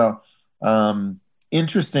here. So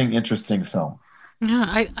interesting film.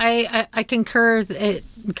 Yeah, I concur. It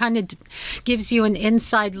kind of gives you an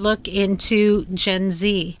inside look into Gen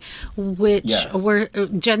Z, which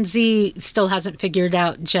Gen Z still hasn't figured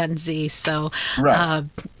out Gen Z. So, right.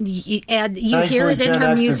 And you Thankfully, hear it in Gen her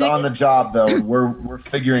X music. is on the job, though. We're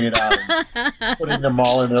figuring it out, and putting them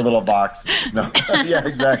all in their little boxes. No, yeah,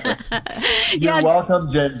 exactly. You're welcome,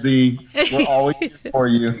 Gen Z. We're always here for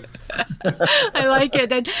you. I like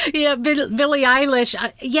it. And Billie Eilish,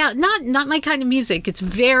 not my kind of music. It's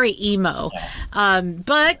very emo,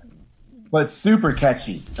 but super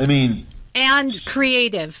catchy. I mean, and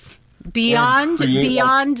creative. Beyond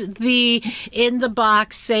the in the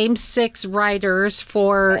box same six writers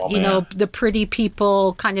for the pretty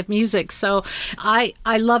people kind of music. So I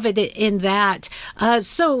love it in that.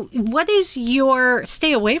 So what is your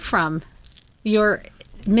stay away from, your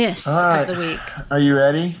miss of the week? Are you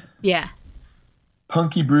ready? Yeah.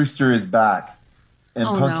 Punky Brewster is back. and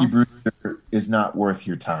Punky Brewster is not worth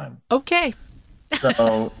your time. Okay.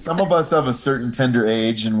 So some of us of a certain tender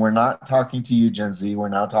age, and we're not talking to you, Gen Z. We're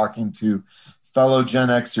now talking to fellow Gen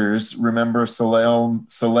Xers. Remember Soleil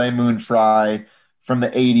Moon Frye from the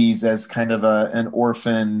 80s as kind of an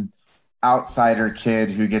orphan outsider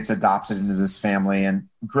kid who gets adopted into this family, and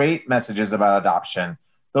great messages about adoption.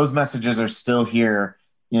 Those messages are still here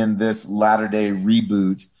in this latter-day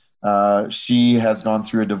reboot. She has gone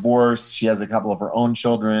through a divorce. She has a couple of her own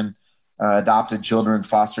children, adopted children,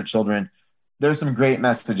 foster children. There's some great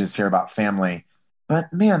messages here about family.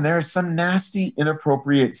 But, man, there's some nasty,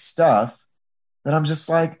 inappropriate stuff that I'm just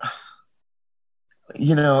like,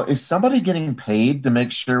 you know, is somebody getting paid to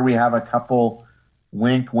make sure we have a couple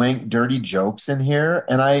wink, wink, dirty jokes in here?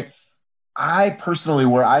 And I personally,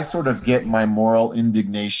 where I sort of get my moral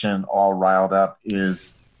indignation all riled up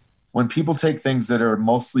is when people take things that are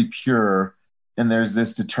mostly pure and there's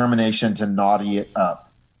this determination to naughty it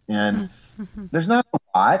up. And there's not a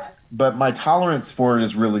lot, but my tolerance for it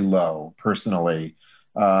is really low, personally.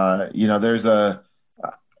 You know, there's a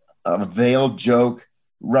veiled joke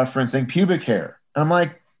referencing pubic hair. I'm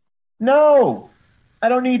like, no, I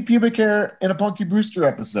don't need pubic hair in a Punky Brewster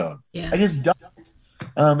episode. Yeah. I just don't.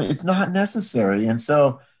 It's not necessary. And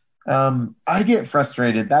so I get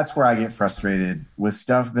frustrated. That's where I get frustrated with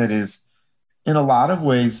stuff that is in a lot of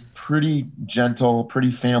ways pretty gentle,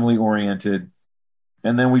 pretty family oriented.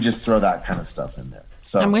 And then we just throw that kind of stuff in there.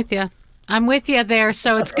 So I'm with you. I'm with you there.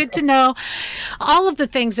 So it's good to know all of the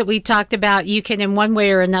things that we talked about. You can, in one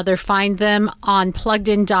way or another, find them on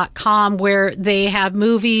pluggedin.com, where they have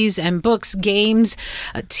movies and books, games,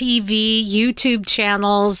 TV, YouTube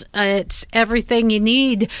channels. It's everything you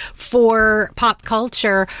need for pop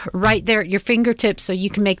culture right there at your fingertips, so you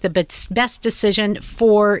can make the best decision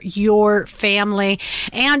for your family.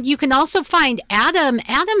 And you can also find Adam.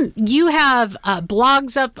 Adam, you have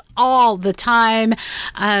blogs up all the time.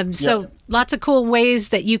 Lots of cool ways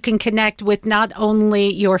that you can connect with not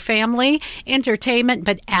only your family, entertainment,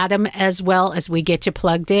 but Adam as well, as we get you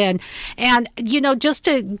plugged in. And, you know, just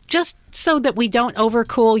so that we don't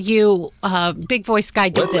overcool you, Big Voice Guy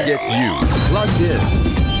did this. Let's get you plugged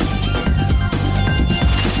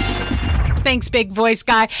in. Thanks, Big Voice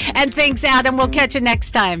Guy. And thanks, Adam. We'll catch you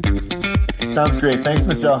next time. Sounds great. Thanks,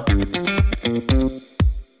 Michelle.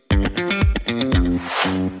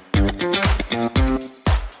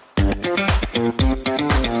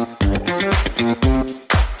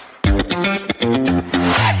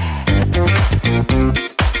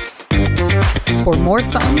 For more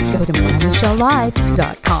fun, go to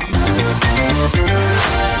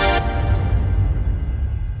mymichellelive.com.